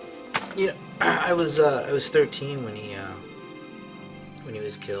 You know, I was 13 when he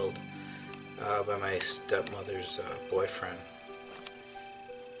was killed by my stepmother's boyfriend,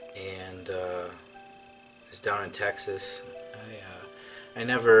 and it's down in Texas. I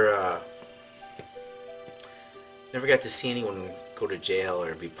never got to see anyone go to jail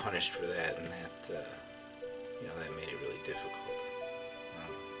or be punished for that, and that you know, that made it really difficult.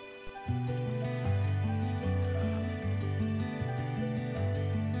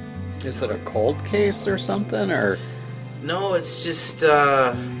 Is it a cold case or something, or? No, it's just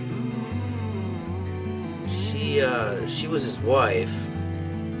she was his wife,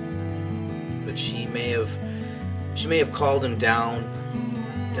 but she may have called him down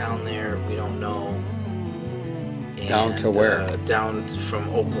there. We don't know. Down to where? Down from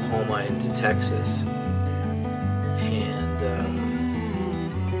Oklahoma into Texas, and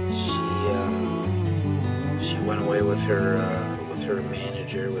she went away with her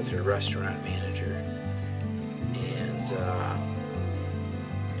manager, with her restaurant manager, and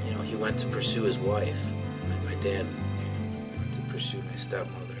you know, he went to pursue his wife. My dad went to pursue my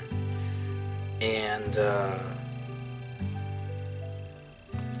stepmother, and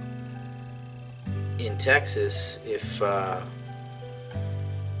in Texas, if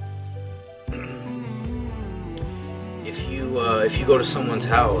you go to someone's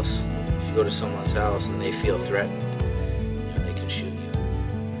house, and they feel threatened, you know, they can shoot you.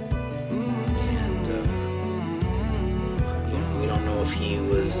 And you know, we don't know if he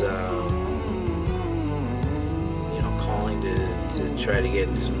was you know, calling to try to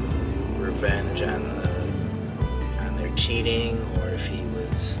get some revenge on their cheating, or if he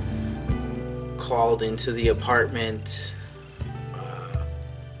was called into the apartment,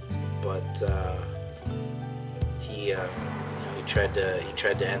 but you know, he tried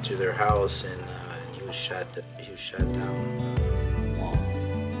to enter their house, and he was shot down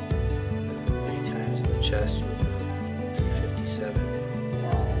 3 times in the chest with a .357.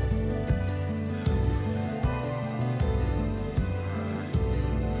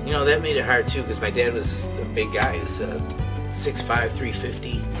 You know, that made it hard too, because my dad was a big guy. He was 6'5",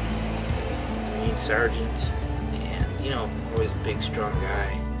 350. Marine sergeant, and you know, always a big, strong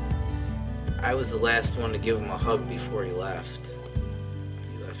guy. I was the last one to give him a hug before he left.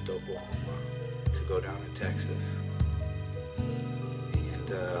 He left Oklahoma to go down to Texas,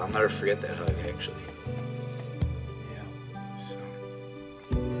 and I'll never forget that hug, actually. Yeah. So.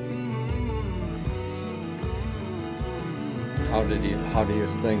 How do you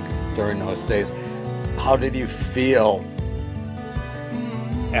think during those days? How did you feel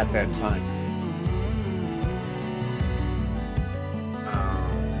at that time?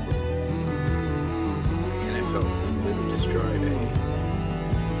 And I felt completely destroyed. I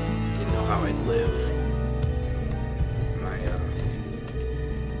didn't know how I'd live.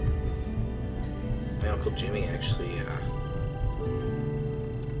 My Uncle Jimmy actually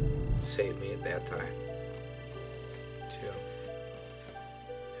saved me at that time, too.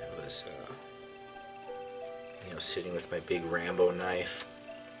 I was, sitting with my big Rambo knife,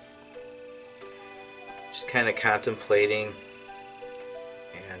 just kind of contemplating,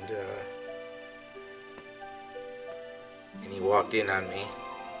 and he walked in on me.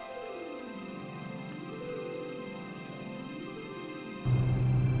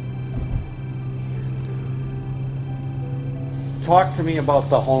 Talk to me about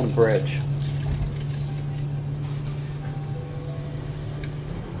the home bridge.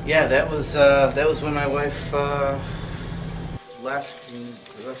 Yeah, that was when my wife left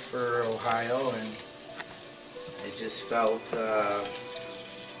for Ohio, and I just felt I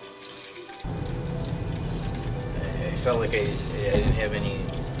felt like I didn't have any.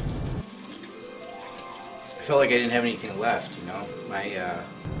 I felt like I didn't have anything left, you know. I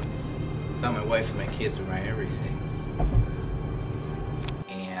thought my wife and my kids were my everything,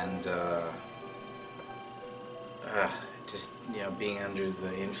 and just, being under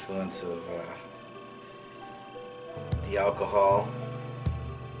the influence of the alcohol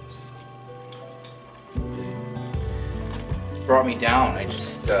just brought me down. I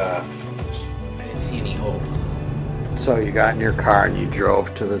didn't see any hope. So you got in your car and you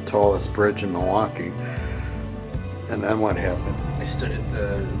drove to the tallest bridge in Milwaukee. And then what happened? I stood at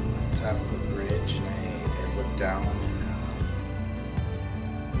the top of the bridge and I looked down, and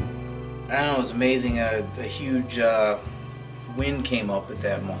I don't know, it was amazing. A huge wind came up at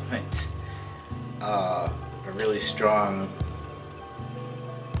that moment. A really strong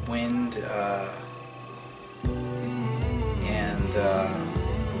wind, and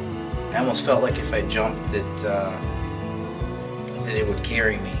I almost felt like if I jumped that it would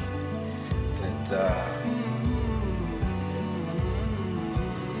carry me. That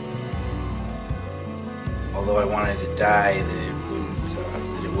although I wanted to die, that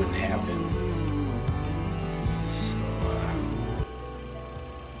it wouldn't happen. So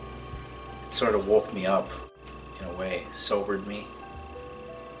it sort of woke me up in a way, sobered me,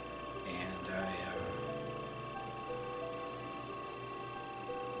 and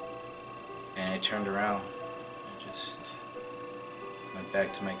I turned around. I just went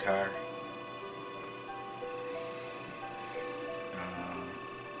back to my car.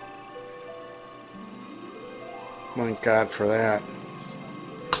 Thank God for that.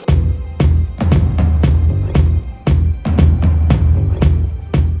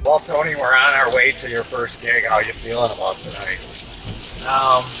 Well, Tony, we're on our way to your first gig. How are you feeling about tonight?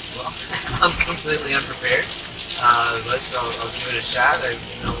 Well, I'm completely unprepared, but I'll give it a shot. I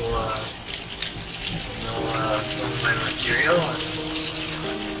know some of my material, and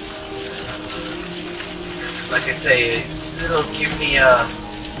like I say, it'll give me a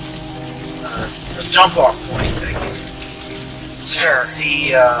jump off point. I can see,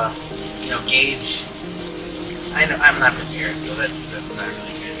 gauge. I know I'm not prepared, so that's not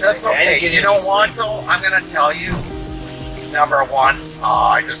really good. That's okay. You know what, though? I'm going to tell you, number one,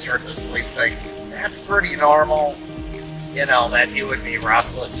 I just heard the sleep thing. That's pretty normal, that you would be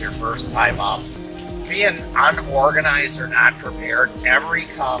restless your first time up. Being unorganized or not prepared, every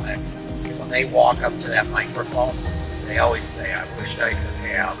comic, when they walk up to that microphone, they always say, I wish I could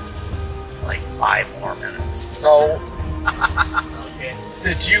have like 5 more minutes. So, okay.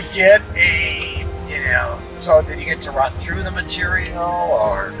 Did you get so did you get to run through the material,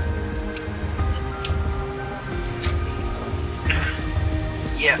 or?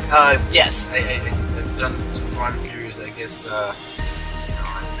 Yeah, yes, I've done some run-throughs. I guess, I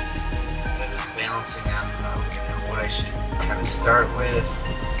was balancing on what I should kind of start with.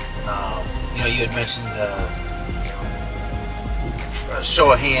 You had mentioned the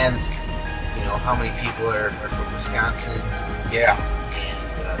show of hands, how many people are from Wisconsin. Yeah.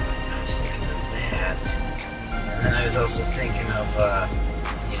 And I was thinking of that. And then I was also thinking of,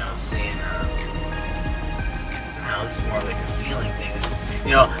 saying, this is more like a feeling thing.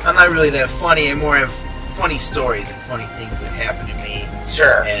 I'm not really that funny. I more have funny stories and funny things that happen to me.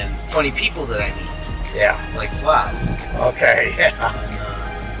 Sure. And funny people that I meet. Yeah. Like Vlad. Okay, yeah.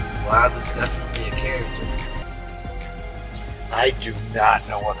 And Vlad was definitely a character. I do not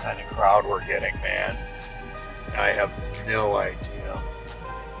know what kind of crowd we're getting, man. I have no idea.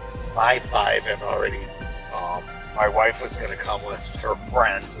 My 5 have already my wife was going to come with her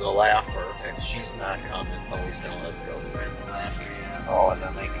friends, the Laugher, and she's not coming. But we still, let's go find the Laugher. Yeah. Oh, and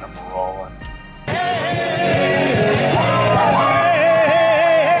then they come rolling.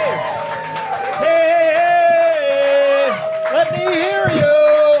 Let me hear you.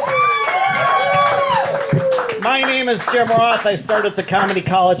 My name is Jim Rauth. I started the Comedy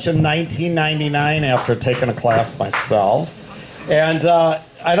College in 1999 after taking a class myself. And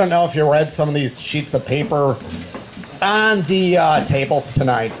I don't know if you read some of these sheets of paper on the tables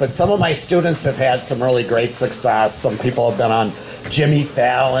tonight, but some of my students have had some really great success. Some people have been on Jimmy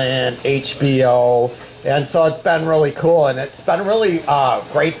Fallon, HBO, and so it's been really cool, and it's been really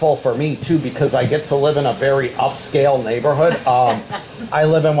grateful for me too, because I get to live in a very upscale neighborhood. I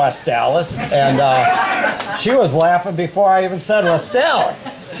live in West Dallas, and she was laughing before I even said West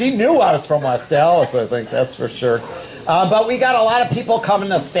Dallas. She knew I was from West Dallas, I think, that's for sure. But we got a lot of people coming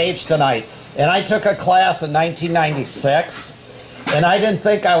to stage tonight, and I took a class in 1996, and I didn't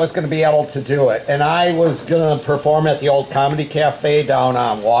think I was going to be able to do it. And I was going to perform at the old Comedy Cafe down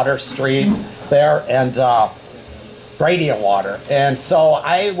on Water Street there, and Brady and Water. And so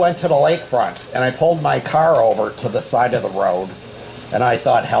I went to the lakefront, and I pulled my car over to the side of the road, and I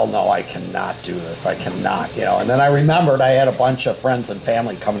thought, hell no, I cannot do this. I cannot, you know. And then I remembered I had a bunch of friends and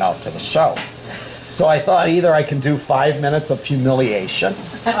family coming out to the show. So I thought either I can do 5 minutes of humiliation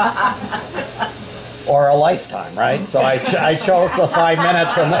or a lifetime, right? So I chose the 5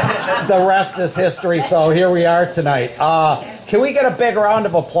 minutes, and the rest is history. So here we are tonight. Can we get a big round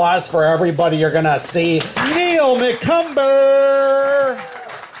of applause for everybody you're going to see? Neil McCumber!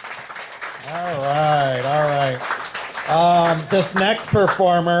 All right. This next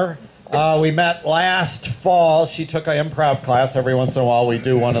performer, we met last fall. She took an improv class. Every once in a while we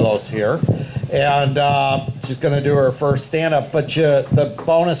do one of those here. And she's going to do her first stand-up. But the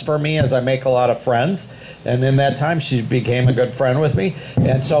bonus for me is I make a lot of friends. And in that time, she became a good friend with me.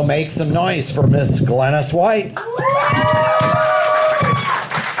 And so make some noise for Miss Glennis White.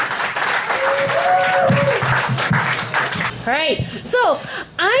 All right, so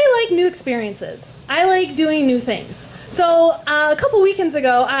I like new experiences. I like doing new things. So a couple weekends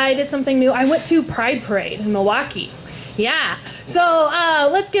ago, I did something new. I went to Pride Parade in Milwaukee. Yeah. So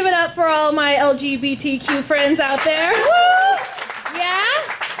let's give it up for all my LGBTQ friends out there. Woo! Yeah?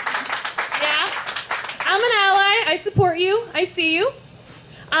 Yeah. I'm an ally. I support you. I see you.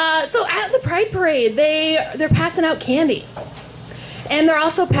 So at the Pride Parade, they're passing out candy. And they're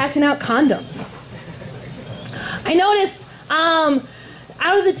also passing out condoms. I noticed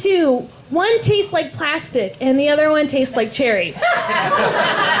out of the two, one tastes like plastic and the other one tastes like cherry.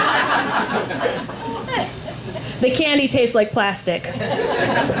 The candy tastes like plastic.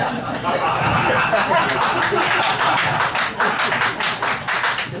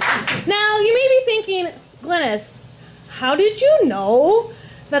 Now, you may be thinking, Glennis, how did you know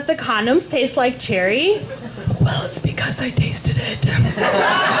that the condoms taste like cherry? Well, it's because I tasted it.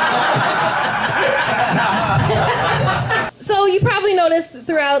 So you probably noticed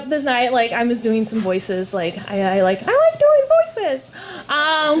throughout this night, like I was doing some voices, like I like doing voices.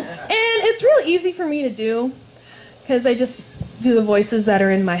 And it's real easy for me to do, because I just do the voices that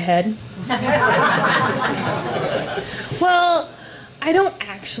are in my head. Well, I don't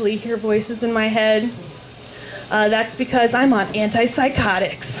actually hear voices in my head. That's because I'm on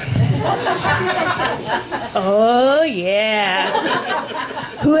antipsychotics. Oh, yeah.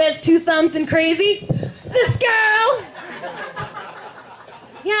 Who has 2 thumbs and crazy? This girl!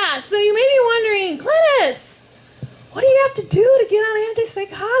 Yeah, so you may be wondering, Glennis, what do you have to do to get on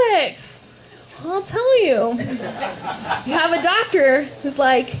antipsychotics? Well, I'll tell you. You have a doctor who's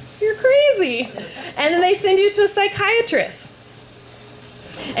like, you're crazy. And then they send you to a psychiatrist.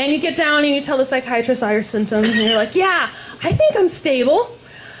 And you get down and you tell the psychiatrist all your symptoms, and you're like, yeah, I think I'm stable.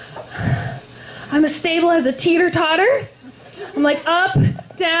 I'm as stable as a teeter-totter. I'm like up,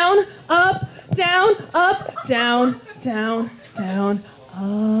 down, up, down, up, down, down, down,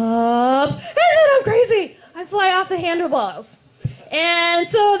 up. And then I'm crazy. I fly off the handlebars. And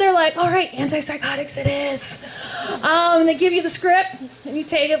so they're like, all right, antipsychotics it is. And they give you the script, and you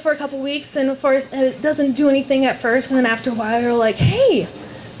take it for a couple weeks, and of course, it doesn't do anything at first, and then after a while, you're like, hey,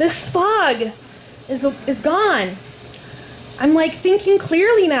 this fog is gone. I'm like thinking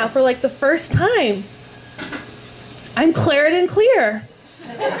clearly now for like the first time. I'm claret and clear.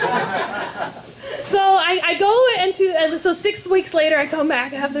 So I go into, so 6 weeks later I come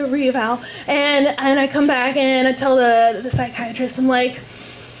back, I have the re-eval, and I come back and I tell the psychiatrist, I'm like,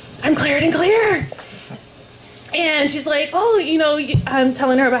 I'm claret and clear. And she's like, oh, you know, I'm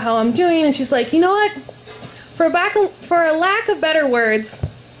telling her about how I'm doing, and she's like, you know what? For a lack of better words,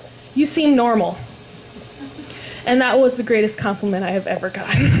 you seem normal. And that was the greatest compliment I have ever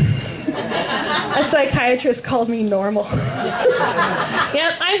gotten. A psychiatrist called me normal. Yep,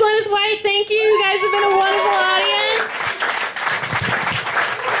 I'm Glennis White. Thank you. You guys have been a wonderful audience.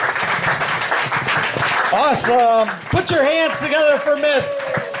 Awesome. Put your hands together for Miss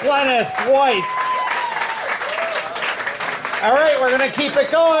Glennis White. All right, we're going to keep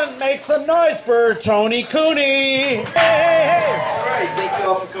it going. Make some noise for Tony Cooney. Hey, hey, hey. All right, thank you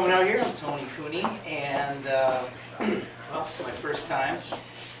all for coming out here. I'm Tony Cooney, and well, this is my first time.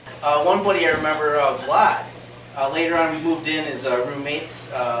 One buddy I remember, Vlad. Later on, we moved in as roommates.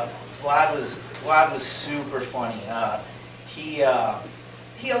 Vlad was super funny. He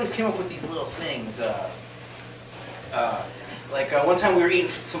always came up with these little things. Like one time we were eating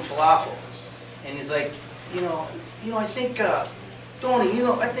some falafel, and he's like, you know, I think, Tony,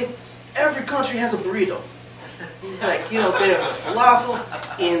 I think every country has a burrito. He's like, they have a falafel.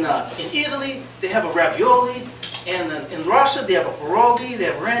 In Italy, they have a ravioli. And in Russia, they have a pierogi, they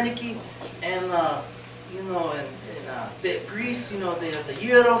have raniki, and in Greece, they have the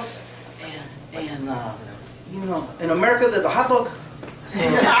gyros, and in America, there's the hot dog. So,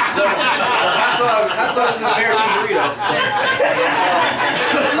 hot dog's an American burrito. So,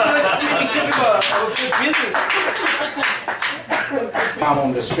 we give him a good business. Mom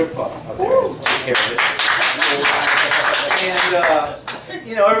owned a strip club out there, so took care of it.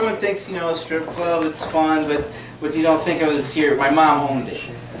 And everyone thinks a strip club, it's fun, but you don't think I was here. My mom owned it,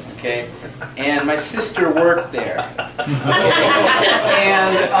 okay? And my sister worked there.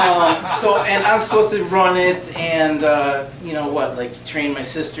 And and I'm supposed to run it, and train my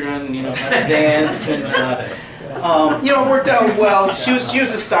sister on how to dance, and it worked out well. She was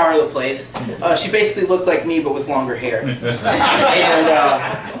the star of the place. She basically looked like me, but with longer hair. And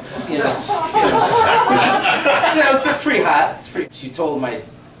that's pretty hot. It's pretty. She told me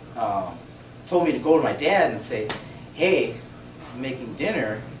to go to my dad and say, "Hey, I'm making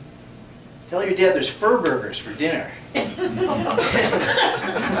dinner. Tell your dad there's fur burgers for dinner." I'm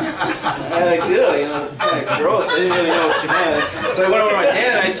like, ew, it's kind of gross. I didn't really know what she meant. So I went over to my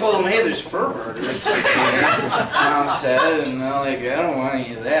dad and I told him, "Hey, there's fur burgers for dinner." Mom said, and I'm like, "I don't want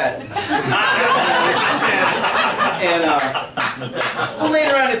any of that." And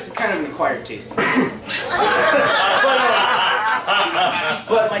later on, it's kind of an acquired taste.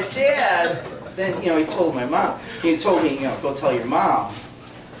 But my dad, then, he told my mom, he told me, "Go tell your mom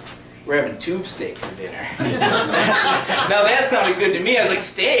we're having tube steak for dinner." Now that sounded good to me. I was like,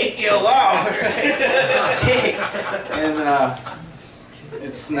 steak? Wow, right? Steak. And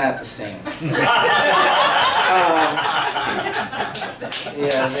it's not the same. No,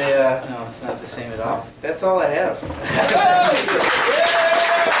 it's not the same at all. That's all I have.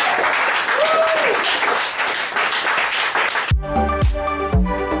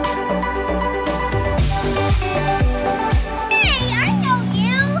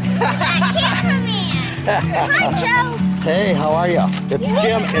 Hi, Joe. Hey, how are you? It's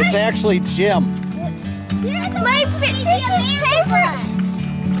Jim. It's actually Jim. My sister's favorite.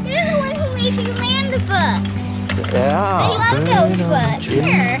 You're the one who made the Amanda books. Yeah. I love those books.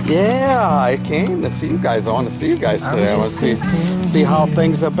 Here. Yeah, I came to see you guys. I want to see you guys today. I want to see how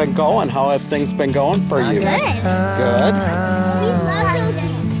things have been going. How have things been going for you? Good. Good. We love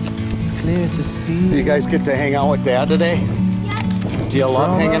those. It's clear to see. Do you guys get to hang out with Dad today? Yeah. Do you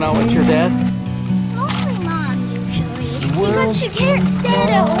love hanging out with your dad? Because she can't stay at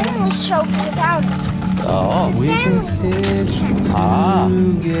a homeless shelter without us. Oh. We can sit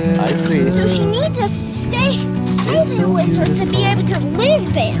I see. So she needs us to stay there with her to be able to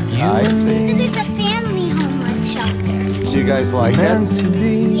live there. I see. Because it's a family homeless shelter. Do you guys like it?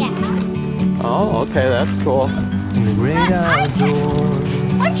 Yeah. Oh, okay, that's cool.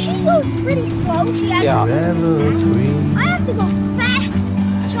 But she goes pretty slow. She has Yeah. I have to go fast.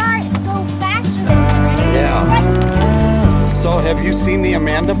 Try to go faster than her. Yeah. So have you seen the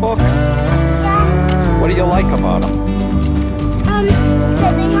Amanda books? Yeah. What do you like about them?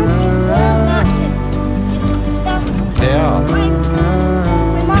 That they help you learn not to do stuff. Yeah. My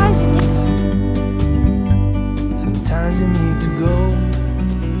mom's addicted. Sometimes you need to go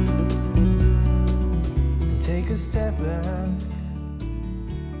and take a step back.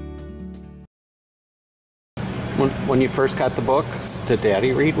 When you first got the books, did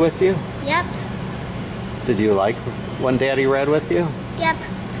Daddy read with you? Yep. Did you like when Daddy read with you? Yep.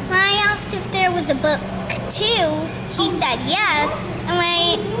 When I asked if there was a book 2, he said yes. And when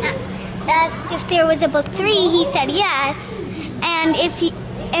I asked if there was a book 3, he said yes. And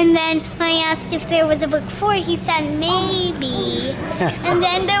then when I asked if there was a book 4, he said maybe. And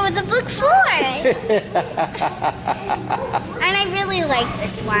then there was a book 4. And I really like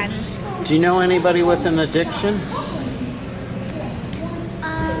this one. Do you know anybody with an addiction?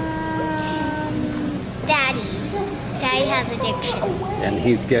 Daddy. Daddy has addiction. And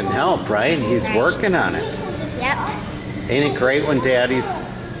he's getting help, right? He's working on it. Yep. Ain't it great when Daddy's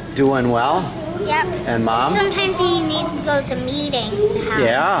doing well? Yep. And Mom? Sometimes he needs to go to meetings to help.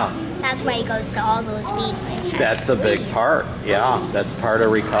 Yeah. That's why he goes to all those meetings. That's a big part. Yeah, that's part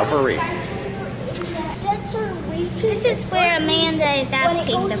of recovery. This is where Amanda is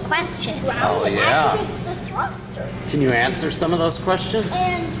asking the questions. Oh, yeah. Can you answer some of those questions?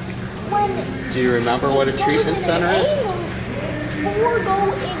 Do you remember what a treatment center is?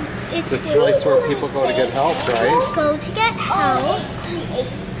 It's a place where people go to get help, right? Go to get help.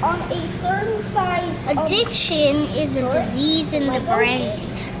 On a certain size. Addiction is a disease in the brain.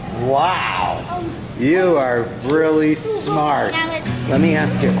 Wow. You are really smart. Let me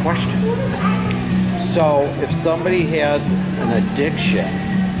ask you a question. So, if somebody has an addiction,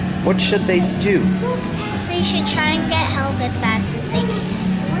 what should they do? They should try and get help as fast as they can.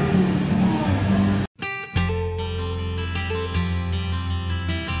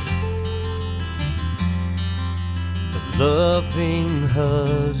 A loving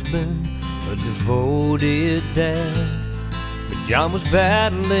husband, a devoted dad. But John was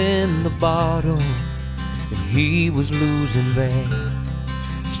battling the bottom, and he was losing bad.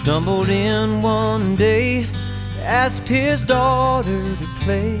 Stumbled in one day, asked his daughter to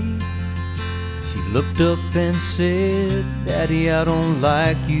play. She looked up and said, "Daddy, I don't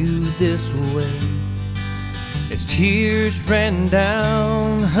like you this way." As tears ran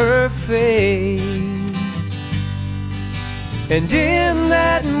down her face, and in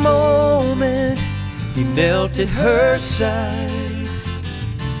that moment he knelt at her side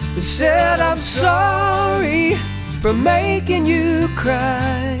and said, "I'm sorry for making you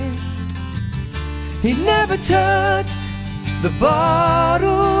cry." He never touched the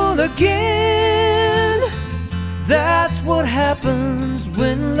bottle again. That's what happens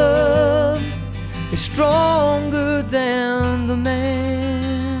when love is stronger than the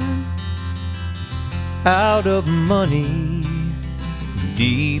man. Out of money,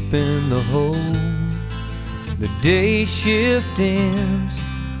 deep in the hole, the day shift ends,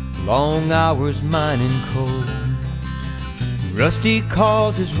 long hours mining coal. Rusty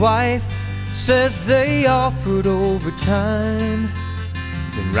calls his wife, says they offered overtime,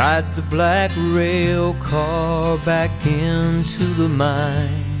 then rides the black rail car back into the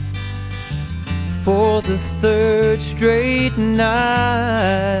mine for the third straight night.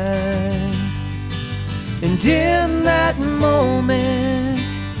 And in that moment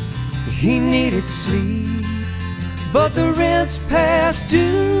he needed sleep, but the rent's past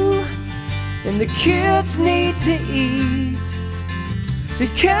due and the kids need to eat. He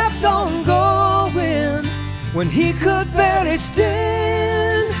kept on going when he could barely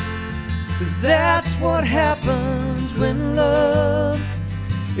stand, 'cause that's what happens when love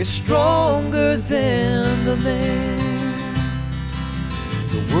is stronger than the man.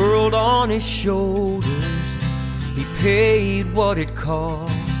 The world on his shoulders, he paid what it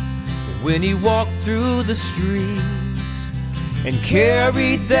cost when he walked through the streets and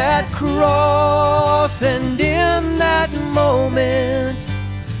carried that cross. And in that moment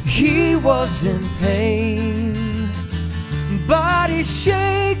he was in pain, body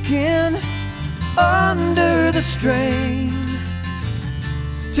shaking under the strain,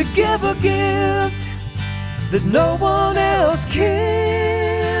 to give a gift that no one else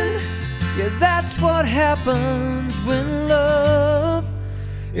can. Yeah, that's what happens when love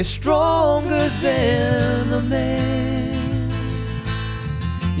is stronger than the man.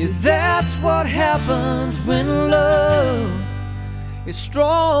 Yeah, that's what happens when love is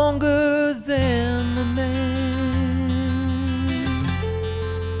stronger than the man.